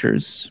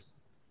preachers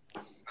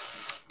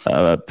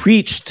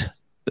preached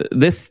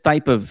this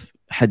type of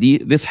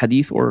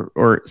hadith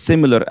or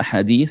similar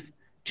hadith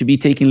to be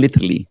taken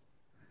literally.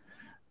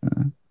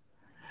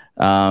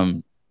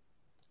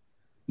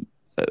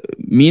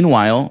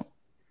 Meanwhile,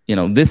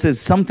 this is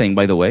something,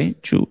 by the way,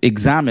 to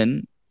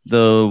examine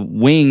the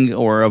wing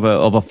or of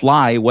a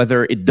fly,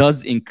 whether it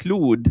does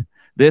include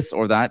this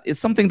or that, is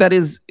something that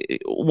is,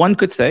 one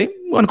could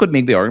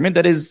make the argument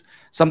that is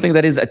something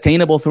that is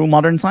attainable through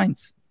modern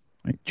science,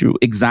 right? To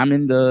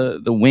examine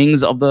the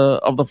wings of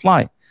the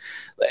fly.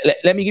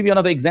 Let me give you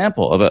another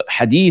example of a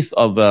hadith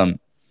of where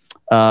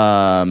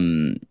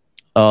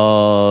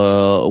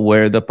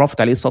the Prophet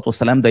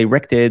ﷺ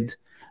directed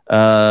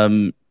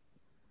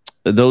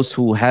those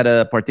who had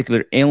a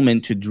particular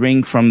ailment to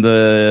drink from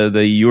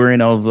the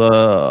urine of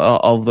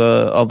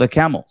the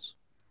camels.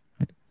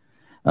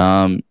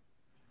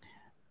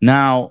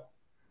 Now,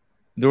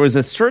 there was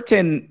a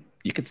certain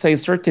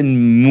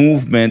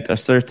movement, a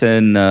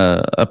certain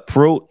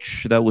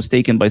approach that was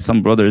taken by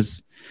some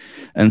brothers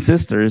and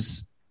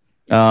sisters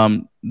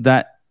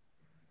that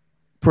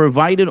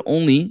provided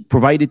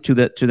to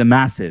the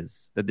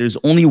masses that there's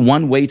only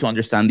one way to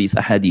understand these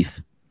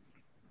ahadith.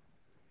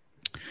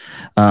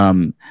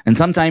 And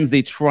sometimes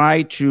they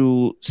try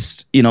to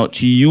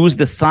use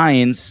the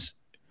science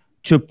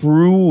to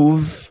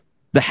prove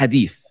the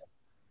hadith.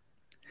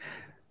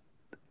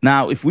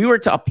 Now, if we were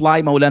to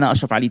apply Maulana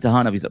Ashraf Ali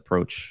Tahanavi's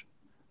approach,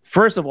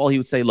 first of all, he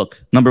would say,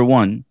 look, number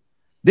one,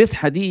 this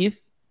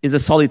hadith is a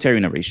solitary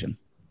narration.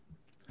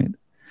 Right?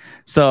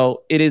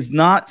 So it is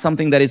not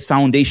something that is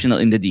foundational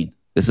in the deen.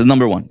 This is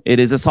number one. It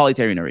is a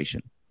solitary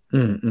narration.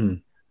 Mm-hmm.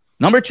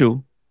 Number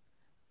two,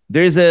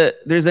 there's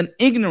an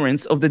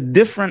ignorance of the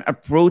different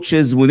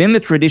approaches within the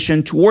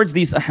tradition towards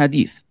these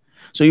ahadith.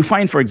 So you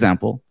find, for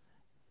example,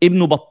 Ibn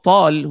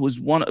Battal, who's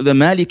one of the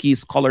Maliki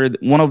scholar,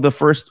 one of the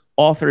first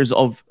authors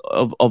of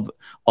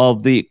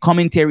the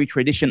commentary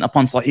tradition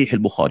upon Sahih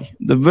al-Bukhari,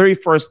 the very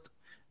first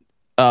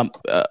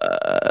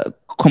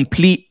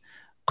complete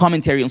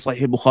commentary on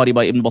Sahih al-Bukhari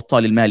by Ibn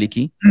Battal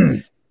al-Maliki,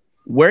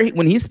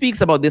 when he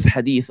speaks about this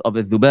hadith of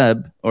the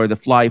dhubab, or the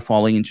fly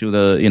falling into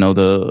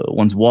the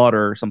one's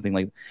water or something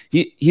like that,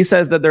 he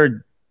says that there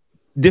are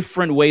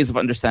different ways of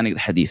understanding the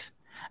hadith.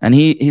 And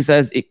he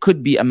says it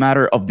could be a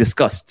matter of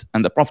disgust.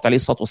 And the Prophet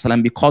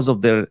ﷺ, because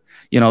of the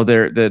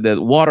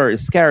water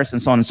is scarce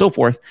and so on and so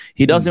forth,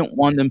 he doesn't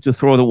want them to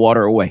throw the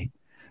water away.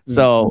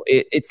 So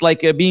it's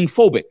like being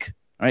phobic,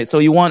 right? So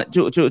you want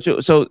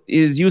so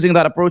is using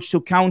that approach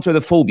to counter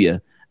the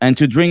phobia and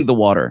to drink the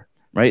water,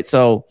 right?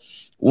 So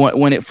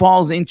when it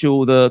falls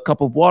into the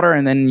cup of water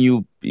and then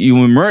you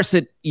immerse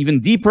it even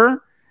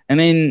deeper, and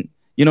then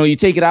you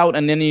take it out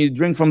and then you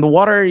drink from the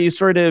water, you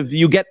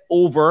get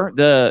over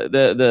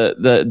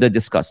the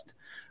disgust.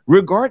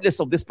 Regardless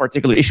of this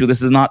particular issue,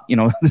 this is not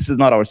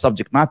our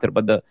subject matter,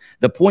 but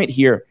the point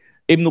here,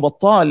 Ibn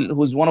Battal,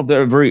 who's one of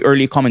the very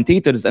early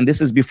commentators, and this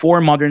is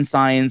before modern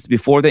science,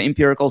 before the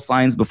empirical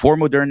science, before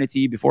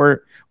modernity,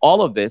 before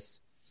all of this,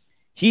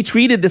 he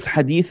treated this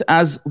hadith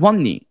as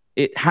dhanni.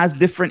 It has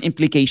different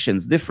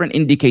implications, different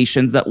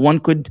indications that one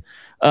could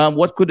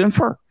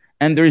infer.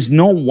 And there is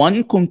no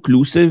one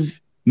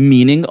conclusive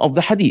meaning of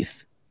the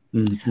hadith.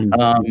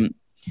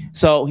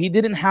 So he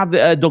didn't have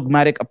the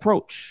dogmatic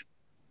approach.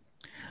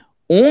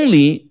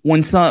 Only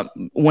when the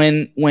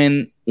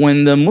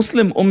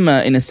Muslim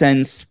ummah, in a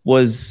sense,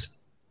 was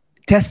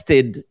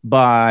tested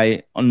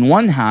by, on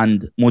one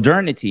hand,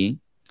 modernity,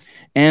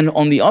 and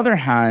on the other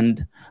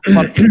hand,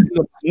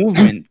 particular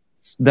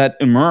movements that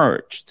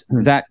emerged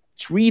that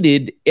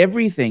treated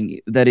everything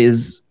that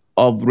is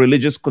of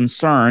religious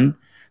concern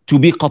to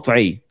be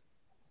qat'i,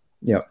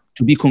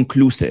 to be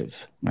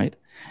conclusive, right?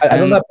 I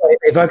don't know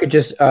if I could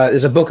just,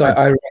 there's a book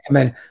I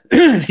recommend,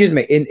 excuse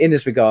me, in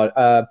this regard,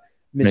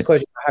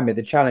 Misquoting Muhammad,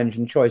 The Challenge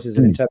and Choices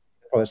of Interpreting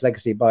the Prophet's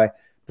Legacy by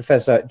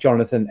Professor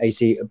Jonathan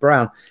A.C.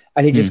 Brown.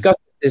 And he discussed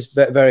this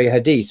very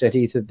hadith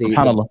of the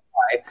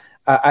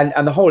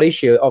and the whole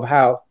issue of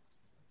how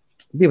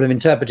people have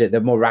interpreted the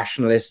more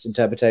rationalist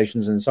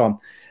interpretations and so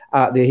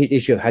on, the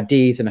issue of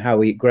hadith and how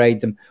we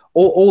grade them.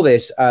 All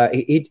this,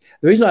 the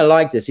reason I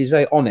like this, he's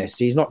very honest.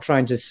 He's not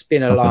trying to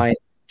spin a line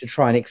to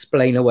try and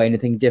explain away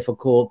anything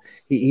difficult.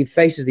 He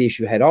faces the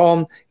issue head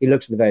on. He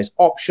looks at the various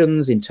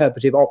options,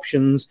 interpretive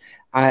options,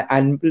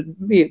 and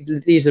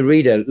leaves the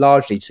reader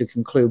largely to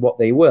conclude what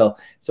they will.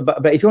 So,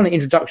 but if you want an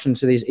introduction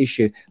to this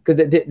issue,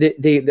 because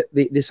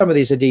some of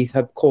these hadith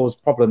have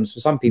caused problems for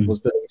some people's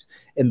beliefs,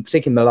 in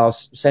particular in the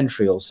last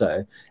century or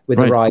so, with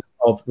the rise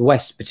of the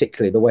West,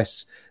 particularly the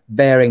West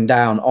bearing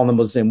down on the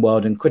Muslim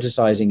world and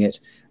criticizing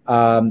it.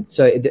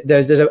 So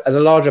there's a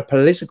larger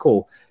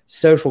political,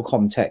 social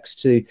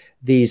context to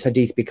these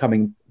hadith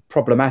becoming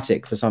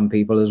problematic for some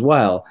people as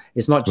well.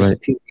 It's not just a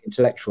purely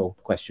intellectual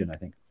question, I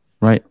think.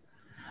 Right.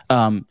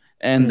 Like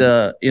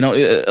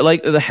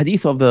the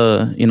hadith of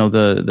the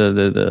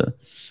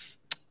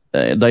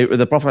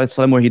Prophet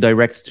ﷺ, where he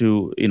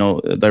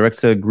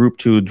directs a group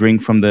to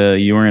drink from the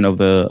urine of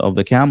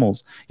the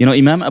camels.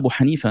 Imam Abu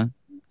Hanifa,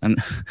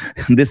 and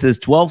this is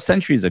 12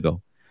 centuries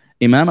ago.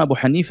 Imam Abu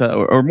Hanifa,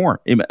 or more,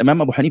 Imam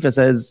Abu Hanifa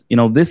says,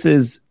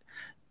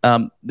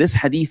 this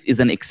hadith is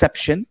an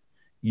exception.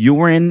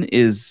 Urine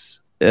is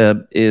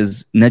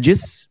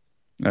najis.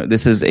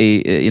 This is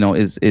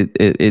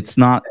it's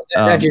not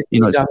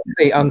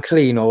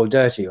unclean or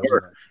dirty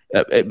or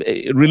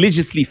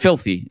religiously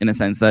filthy, in a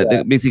sense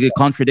that basically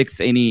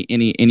contradicts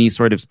any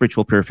sort of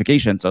spiritual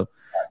purification. So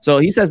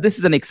he says this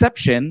is an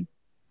exception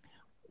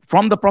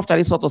from the Prophet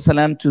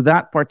ﷺ to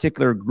that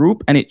particular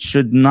group, and it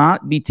should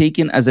not be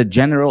taken as a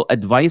general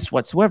advice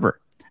whatsoever.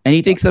 And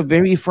he takes a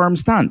very firm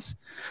stance.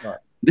 Right.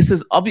 This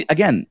is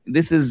again,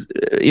 this is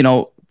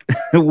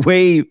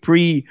way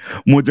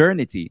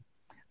pre-modernity,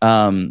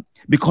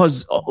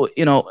 because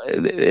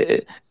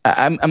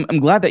I'm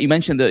glad that you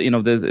mentioned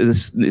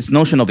this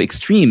notion of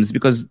extremes,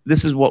 because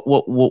this is what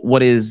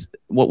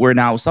we're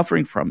now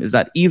suffering from, is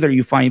that either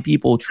you find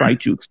people try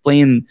to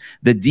explain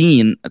the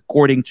deen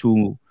according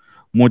to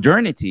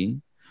modernity,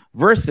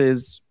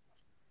 versus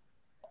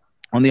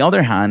on the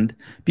other hand,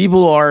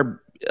 people are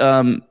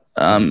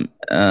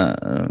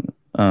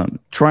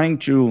trying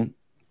to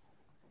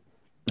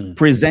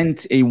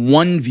present a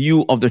one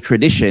view of the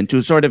tradition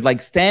to sort of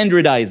like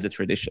standardize the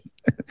tradition.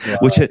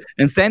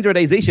 And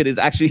standardization is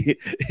actually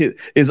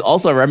is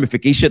also a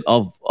ramification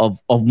of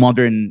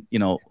modern,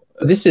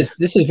 This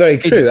is very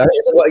true. I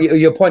think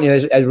your point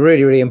is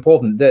really, really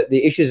important. That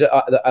the issues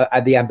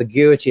are the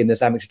ambiguity in the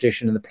Islamic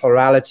tradition and the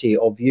plurality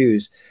of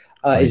views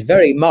is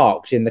very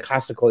marked in the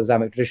classical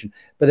Islamic tradition.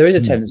 But there is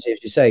a tendency,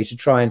 as you say, to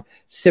try and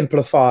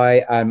simplify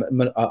and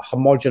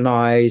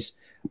homogenize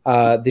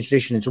the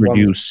tradition into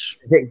one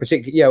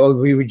particular, or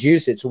we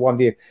reduce it to one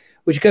view,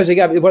 which goes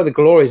again. One of the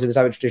glories of the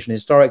Islamic tradition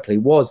historically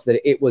was that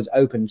it was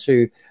open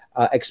to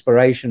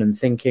exploration and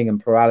thinking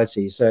and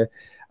plurality. So.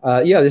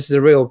 This is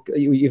a real.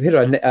 You've hit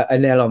a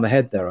nail on the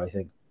head there, I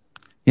think.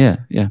 Yeah.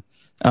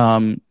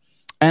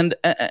 And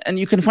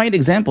you can find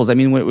examples. I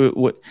mean,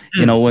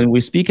 when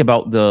we speak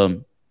about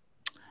the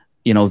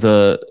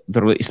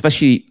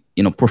especially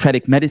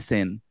prophetic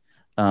medicine,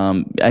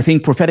 I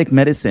think prophetic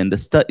medicine,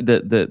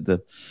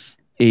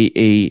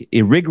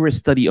 a rigorous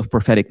study of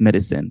prophetic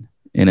medicine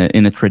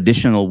in a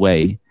traditional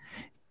way.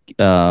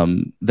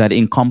 That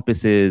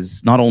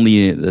encompasses not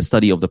only the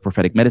study of the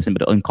prophetic medicine,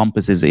 but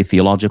encompasses a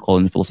theological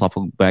and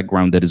philosophical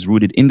background that is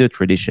rooted in the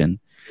tradition,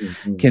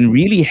 can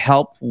really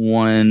help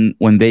when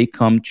they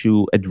come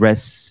to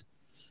address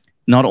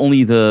not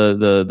only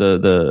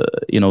the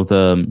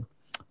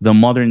the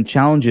modern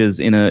challenges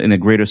in a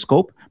greater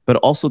scope, but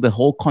also the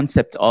whole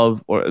concept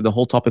of, or the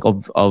whole topic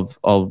of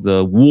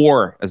the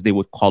war, as they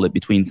would call it,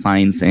 between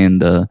science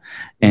and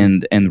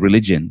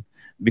religion,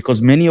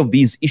 because many of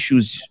these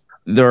issues,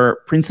 there are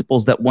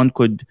principles that one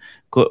could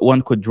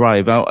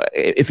drive.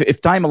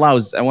 If time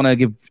allows, I want to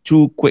give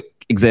 2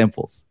 quick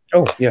examples.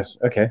 Oh yes,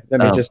 okay.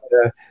 Let me just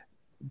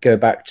go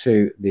back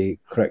to the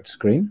correct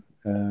screen.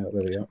 Where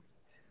we are.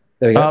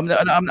 There we go.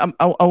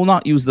 I will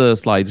not use the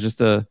slides.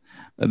 Just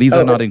these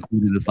are not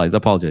included in the slides. I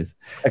apologize.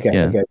 Okay.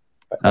 Yeah.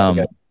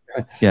 Okay.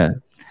 Yeah.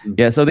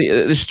 So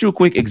there's 2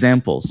 quick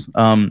examples.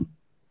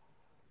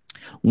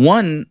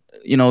 One,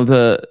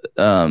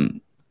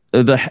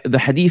 the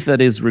hadith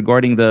that is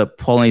regarding the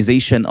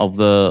pollination of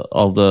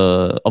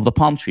the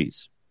palm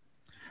trees,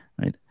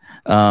 right?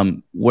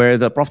 Where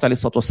the Prophet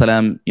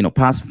ﷺ,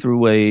 passed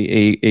through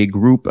a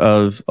group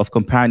of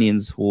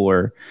companions who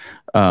were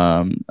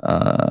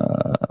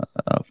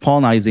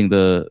pollinizing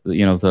the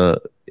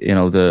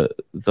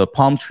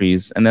palm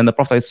trees, and then the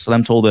Prophet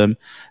ﷺ told them,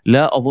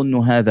 "La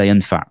أظن هذا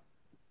ينفع."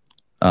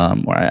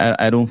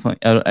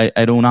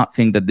 I do not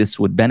think that this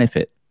would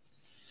benefit.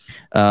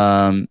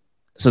 So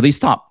they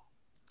stopped.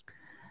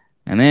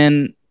 And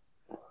then,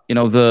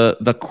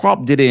 the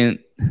crop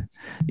didn't,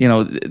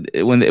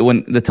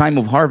 when the time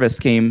of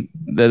harvest came,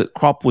 the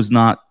crop was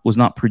not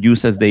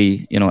produced as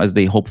they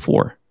hoped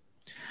for.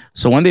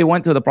 So when they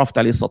went to the Prophet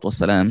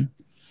ﷺ,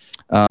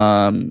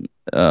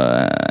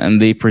 and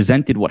they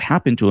presented what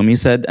happened to him, he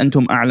said,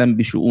 "Antum a'lam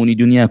bi shu'uni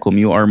dunyakum."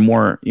 You are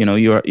more,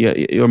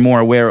 you're more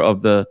aware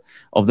of the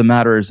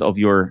matters of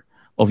your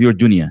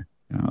dunya,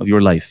 of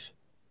your life.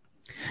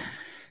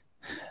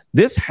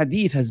 This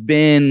hadith has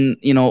been,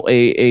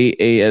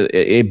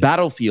 a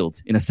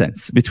battlefield, in a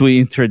sense,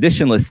 between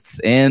traditionalists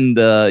and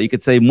you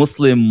could say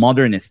Muslim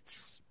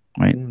modernists,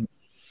 right?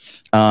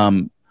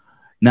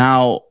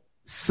 Now,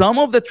 some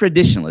of the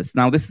traditionalists,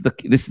 this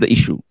is the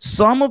issue.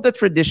 Some of the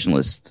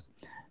traditionalists,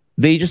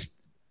 they just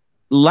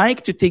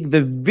like to take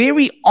the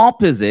very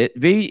opposite,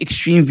 very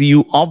extreme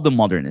view of the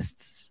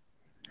modernists,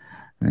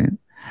 right?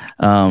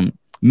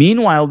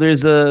 Meanwhile,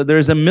 there's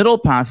a middle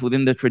path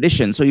within the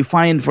tradition. So you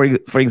find, for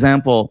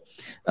example,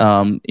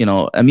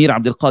 Amir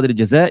Abdul Qadir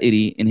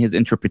al-Jazairi, in his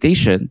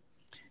interpretation,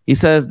 he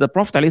says the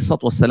Prophet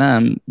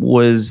ﷺ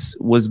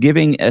was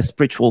giving a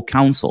spiritual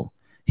counsel.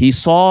 He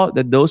saw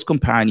that those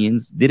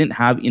companions didn't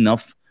have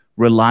enough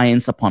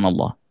reliance upon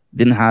Allah.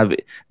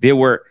 They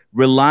were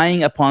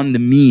relying upon the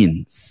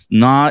means,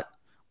 not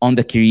on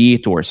the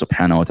Creator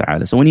subhanahu wa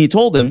ta'ala. So when he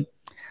told them,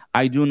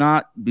 "I do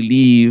not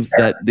believe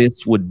that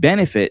this would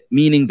benefit,"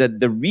 meaning that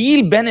the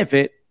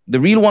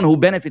real one who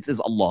benefits is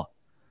Allah,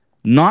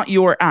 not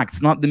your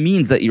acts, not the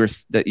means that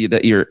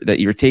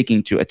you're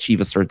taking to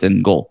achieve a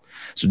certain goal.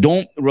 So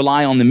don't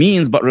rely on the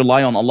means, but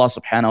rely on Allah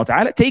subhanahu wa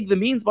ta'ala. Take the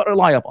means, but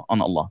rely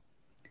on Allah.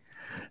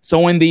 So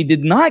when they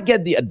did not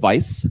get the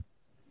advice,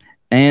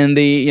 and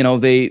they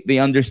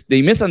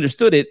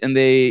misunderstood it, and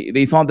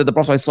they thought that the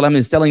Prophet ﷺ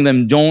is telling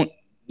them, don't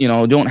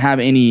have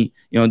any,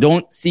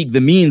 don't seek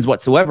the means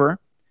whatsoever.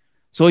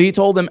 So he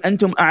told them,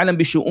 "Antum a'lam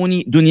bi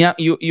shu'uni dunya."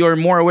 You're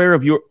more aware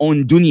of your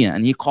own dunya,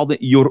 and he called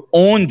it your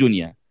own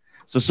dunya.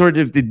 So sort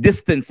of to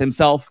distance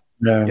himself,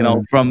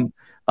 from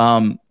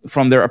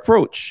their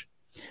approach.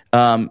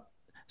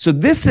 So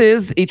this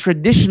is a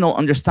traditional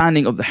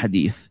understanding of the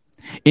hadith,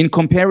 in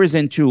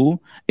comparison to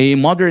a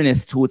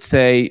modernist who would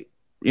say,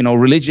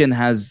 religion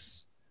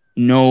has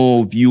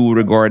no view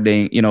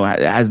regarding,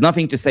 has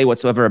nothing to say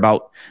whatsoever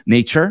about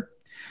nature,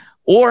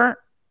 or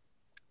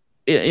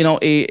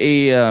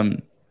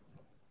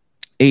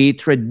a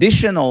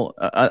traditional,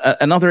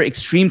 another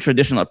extreme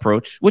traditional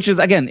approach, which is,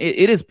 again,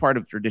 it is part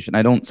of tradition.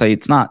 I don't say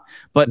it's not,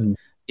 but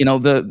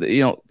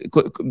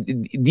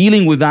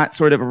dealing with that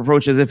sort of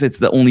approach as if it's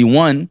the only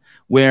one,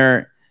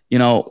 where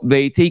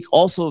they take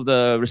also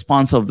the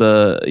response of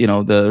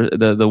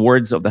the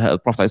words of the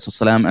Prophet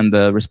ﷺ and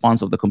the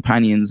response of the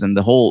companions and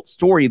the whole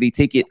story. They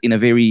take it in a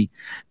very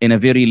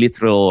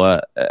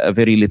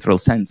literal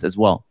sense as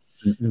well.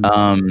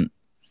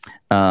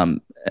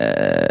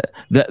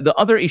 The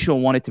other issue I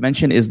wanted to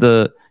mention is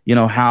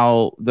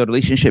how the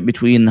relationship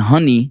between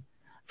honey,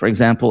 for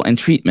example, and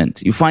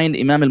treatment. You find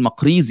Imam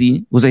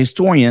al-Maqrizi, who's a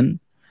historian,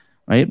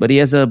 right? But he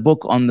has a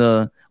book on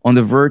the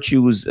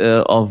virtues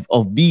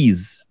of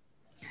bees.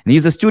 And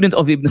he's a student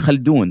of Ibn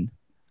Khaldun.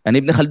 And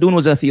Ibn Khaldun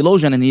was a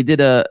theologian, and he did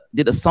a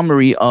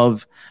summary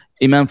of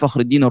Imam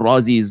Fakhruddin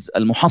al-Razi's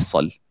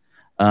Al-Muhassal,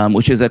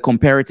 which is a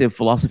comparative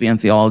philosophy and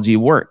theology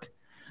work.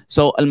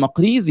 So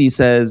al-Maqrizi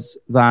says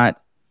that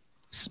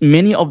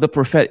many of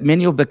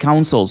the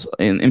counsels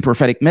in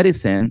prophetic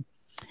medicine,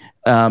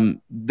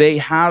 they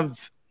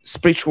have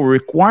spiritual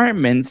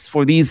requirements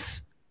for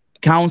these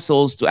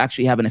counsels to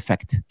actually have an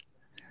effect.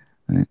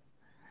 Right?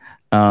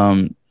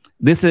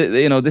 This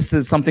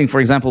is something,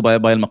 for example, by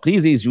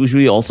al-Maqrizi is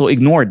usually also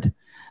ignored,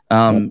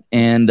 and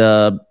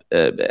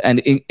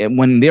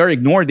when they are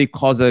ignored, they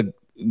cause a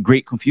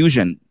great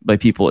confusion by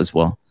people as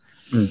well.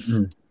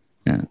 Mm-hmm.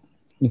 Yeah,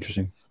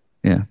 interesting.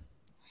 Yeah.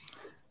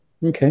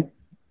 Okay.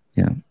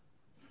 Yeah.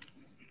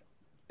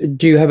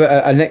 Do you have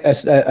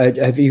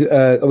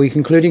are we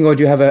concluding, or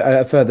do you have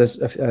a further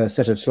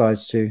set of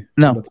slides to?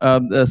 No,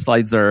 the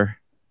slides are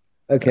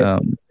okay.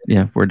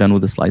 We're done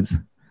with the slides.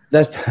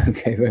 That's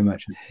okay. Very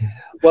much.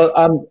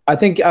 Well, I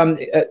think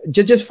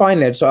just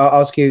finally, so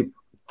I'll ask you,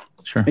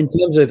 sure, in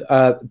terms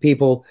of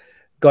people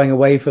going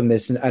away from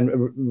this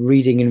and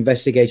reading,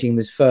 investigating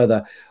this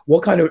further,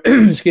 what kind of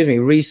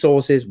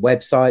resources,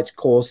 websites,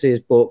 courses,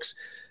 books,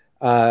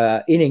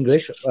 in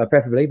English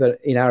preferably, but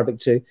in Arabic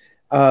too,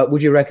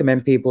 would you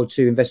recommend people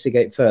to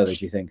investigate further,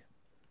 do you think?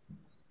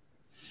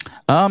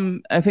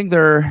 I think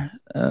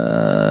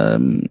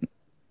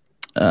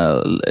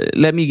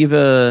let me give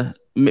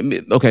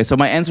okay, so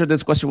my answer to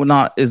this question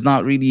is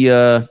not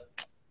really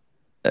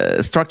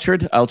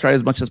structured. I'll try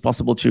as much as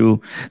possible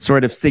to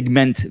sort of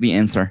segment the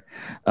answer.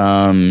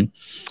 So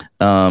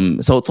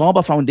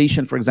Taba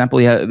Foundation, for example,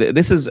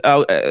 this is,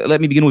 let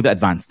me begin with the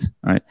advanced.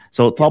 All right.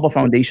 So Taba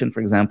Foundation,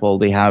 for example,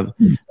 they have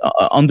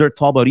under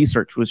Taba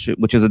Research,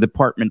 which is a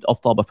department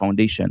of Taba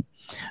Foundation,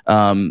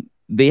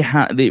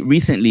 they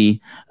recently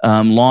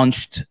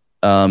launched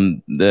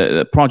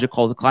the project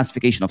called the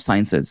Classification of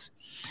Sciences.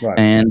 Right.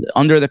 And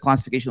under the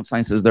Classification of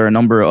Sciences, there are a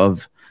number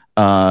of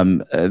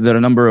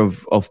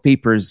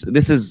papers.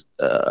 This is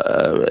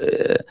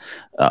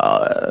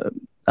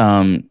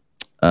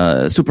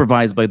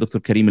supervised by Dr.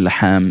 Karim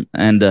Al-Laham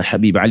and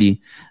Habib Ali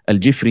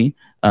Al-Jifri.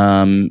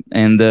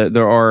 And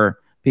there are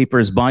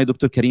papers by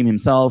Dr. Karim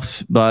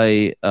himself,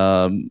 by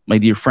my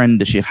dear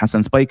friend, Shaykh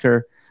Hassan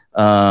Spiker,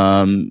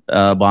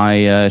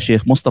 by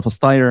Shaykh Mustafa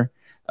Steyer.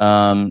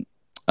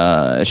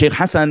 Shaykh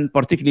Hassan,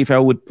 particularly, if I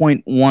would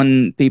point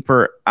one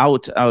paper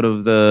out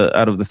of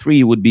the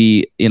three, would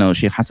be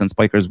Shaykh Hassan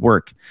Spiker's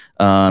work,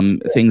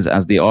 Things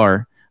as They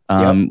Are,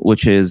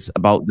 which is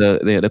about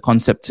the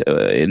concept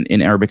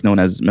in Arabic known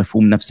as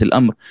Mafhum Nafs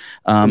al-Amr.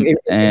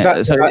 In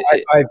fact,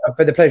 I've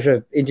had the pleasure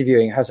of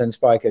interviewing Hassan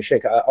Spiker,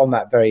 Sheikh, on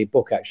that very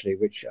book, actually,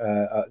 which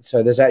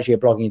so there's actually a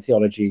blogging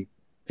theology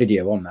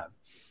video on that.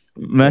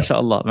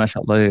 MashaAllah,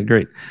 MashaAllah,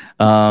 great.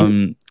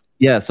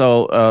 Yeah,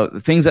 so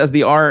Things as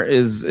They Are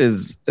is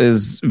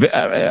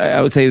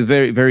I would say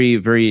very, very,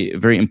 very,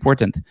 very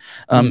important.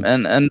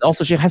 And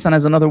also Shaykh Hassan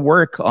has another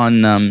work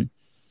on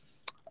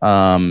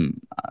Kant.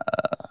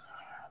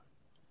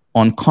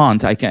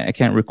 I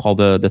can't recall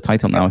the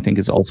title now. I think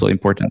is also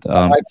important.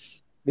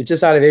 It's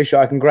just out of issue.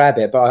 I can grab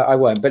it, but I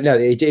won't. But no,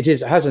 it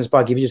is Hassan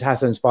Spiker. If you just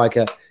Hassan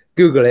Spiker,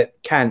 Google it,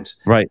 Kant.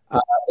 Right.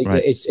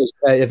 Right. It's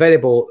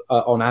available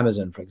on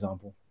Amazon, for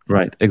example.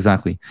 Right,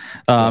 exactly.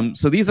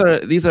 So these are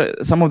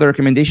some of the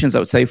recommendations I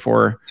would say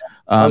for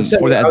the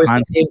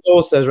advanced. I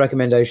endorse those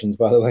recommendations,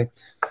 by the way,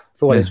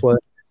 for what it's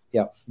worth.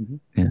 Yeah.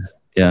 Mm-hmm.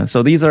 Yeah.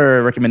 So these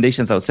are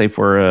recommendations I would say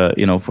for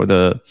for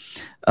the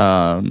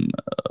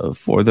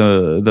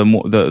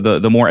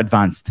more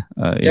advanced.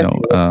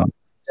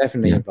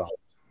 Definitely involved.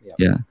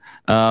 Yeah.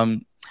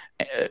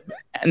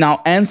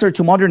 Now, Answer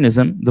to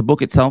Modernism, the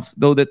book itself,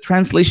 though the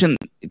translation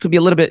could be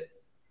a little bit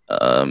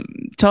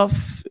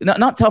tough,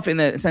 not tough in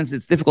the sense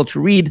it's difficult to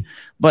read,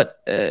 but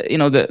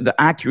the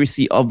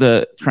accuracy of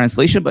the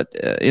translation. But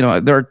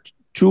there are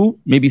 2,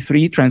 maybe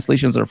 3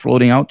 translations that are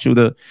floating out to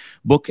the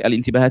book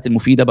Al-Intibahat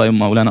Al-Mufida by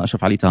Maulana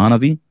Ashraf Ali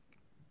Tahanavi.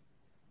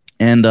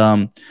 And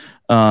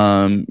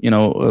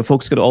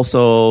folks could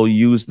also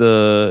use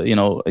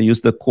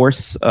the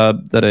course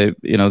that I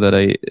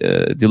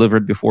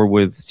delivered before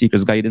with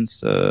Seeker's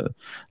Guidance,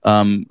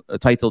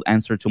 titled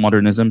Answer to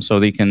Modernism, so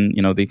they can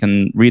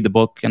read the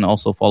book and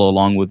also follow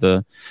along with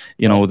the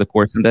the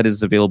course, and that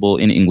is available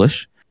in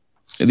English.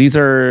 These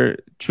are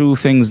 2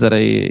 things that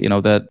I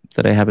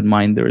have in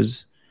mind. There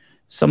is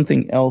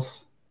something else.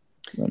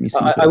 Let me see.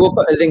 I will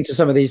put a link to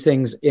some of these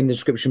things in the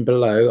description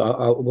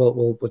below.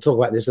 We'll talk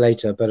about this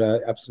later, but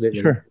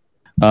absolutely. Sure.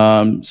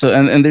 So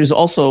and there's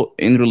also,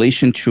 in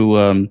relation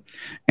to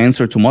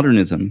Answer to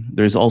Modernism,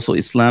 there's also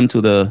Islam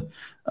to the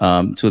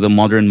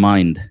Modern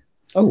Mind.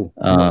 Oh,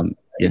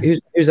 yeah.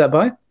 Who's that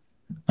by?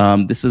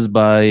 This is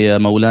by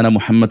Maulana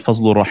Muhammad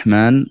Fazlur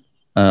Rahman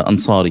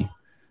Ansari.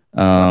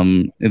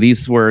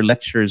 These were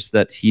lectures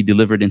that he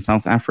delivered in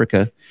South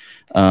Africa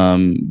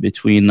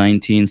between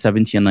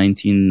 1970 and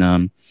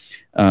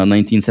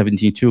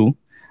 1972.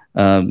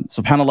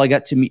 SubhanAllah, I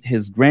got to meet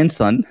his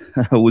grandson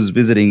who was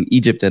visiting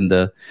Egypt, and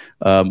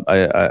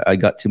I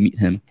got to meet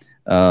him.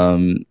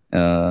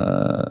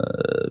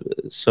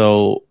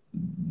 So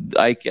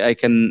I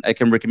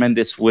can recommend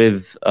this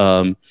with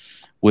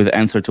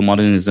Answer to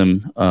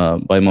Modernism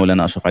by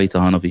Maulana Ashraf Ali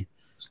Tahanavi.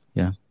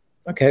 Yeah.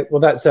 Okay, well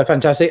that's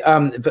fantastic.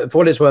 For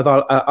what it's worth,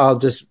 I'll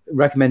just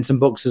recommend some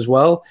books as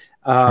well.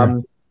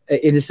 Sure.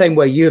 In the same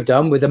way you have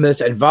done, with the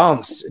most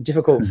advanced,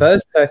 difficult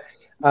first. So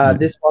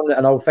this one,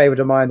 an old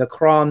favorite of mine, the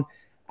Quran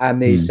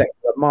and the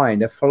Secular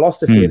Mind, a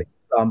philosophy of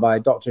Islam by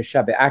Dr.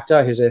 Shabir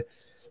Akhtar, who's a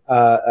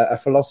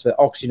philosopher at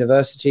Oxford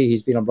University.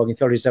 He's been on Blogging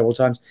Theology several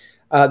times.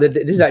 This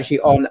is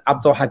actually on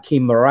Abdul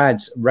Hakim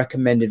Murad's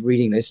recommended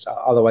reading list,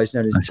 otherwise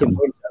known as Tim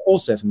Winter,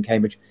 also from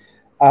Cambridge.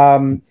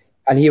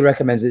 And he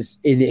recommends this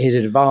in his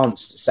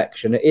advanced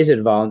section. It is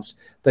advanced,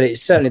 but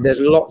it's certainly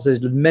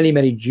there's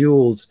many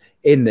jewels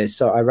in this,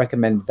 so I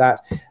recommend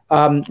that.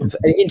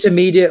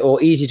 Intermediate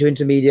or easy to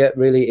intermediate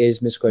really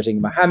is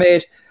Misquoting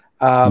Muhammad.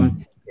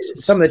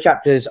 Some of the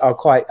chapters are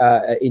quite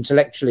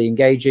intellectually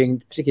engaging,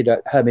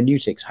 particularly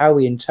hermeneutics, how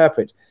we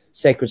interpret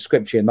sacred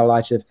scripture in the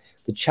light of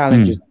the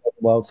challenges the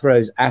world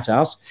throws at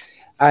us.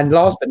 And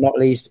last but not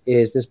least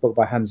is this book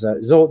by Hamza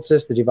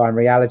Zortzis, The Divine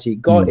Reality,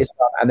 God,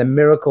 Islam, and the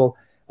Miracle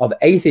of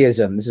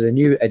Atheism. This is a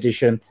new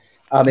edition.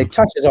 It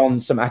touches on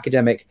some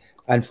academic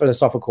and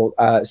philosophical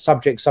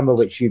subjects, some of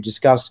which you've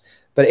discussed,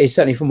 but it's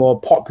certainly for more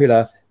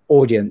popular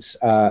audience,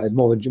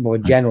 more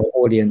general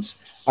audience,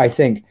 I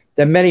think.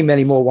 There are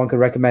many more one could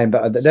recommend,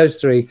 but those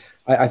three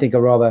I think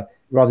are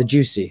rather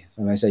juicy, if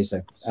I may say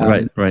so.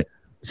 Right.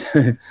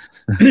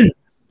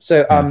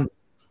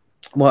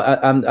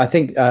 I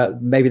think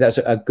maybe that's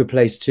a good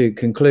place to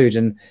conclude,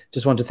 and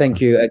just want to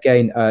thank you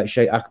again,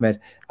 Shaykh Ahmed,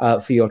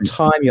 for your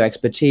time, your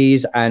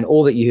expertise, and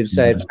all that you have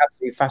said.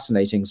 Absolutely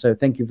fascinating. So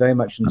thank you very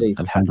much indeed.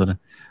 Alhamdulillah.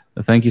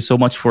 Thank you so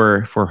much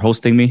for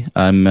hosting me.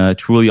 I'm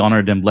truly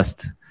honored and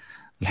blessed.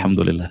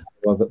 Alhamdulillah.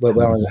 Well,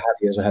 we're honored to have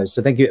you as a host.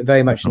 So thank you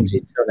very much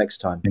indeed. Until next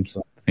time. Thank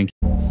you.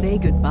 Say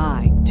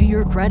goodbye to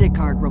your credit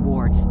card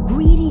rewards.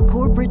 Greedy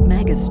corporate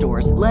mega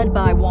stores, led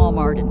by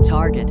Walmart and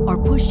Target,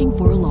 are pushing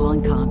for a law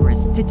in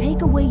Congress to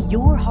take away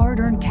your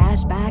hard-earned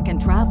cash back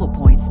and travel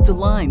points to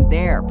line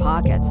their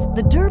pockets.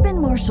 The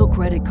Durbin-Marshall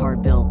credit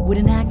card bill would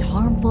enact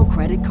harmful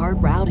credit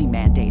card routing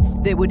mandates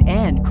that would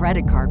end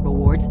credit card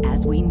rewards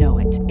as we know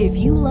it. If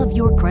you love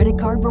your credit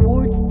card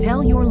rewards,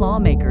 tell your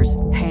lawmakers,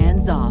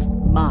 hands off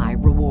my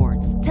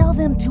rewards. Tell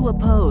them to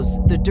oppose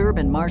the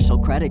Durbin-Marshall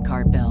credit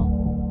card bill.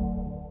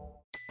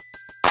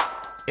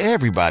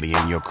 Everybody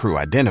in your crew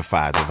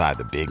identifies as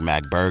either Big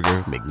Mac Burger,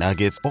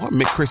 McNuggets, or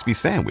McCrispy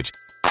Sandwich.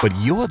 But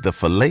you're the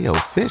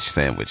Filet-O-Fish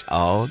Sandwich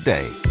all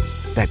day.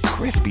 That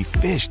crispy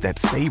fish, that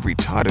savory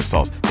tartar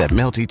sauce, that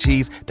melty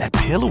cheese, that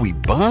pillowy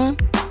bun.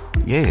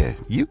 Yeah,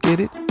 you get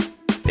it.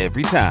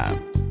 Every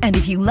time. And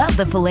if you love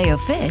the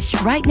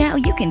Filet-O-Fish, right now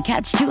you can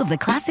catch two of the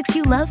classics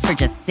you love for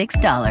just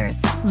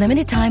 $6.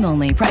 Limited time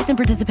only. Price and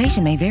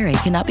participation may vary.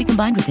 Cannot be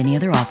combined with any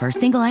other offer.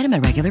 Single item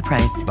at regular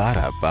price.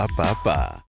 Ba-da-ba-ba-ba.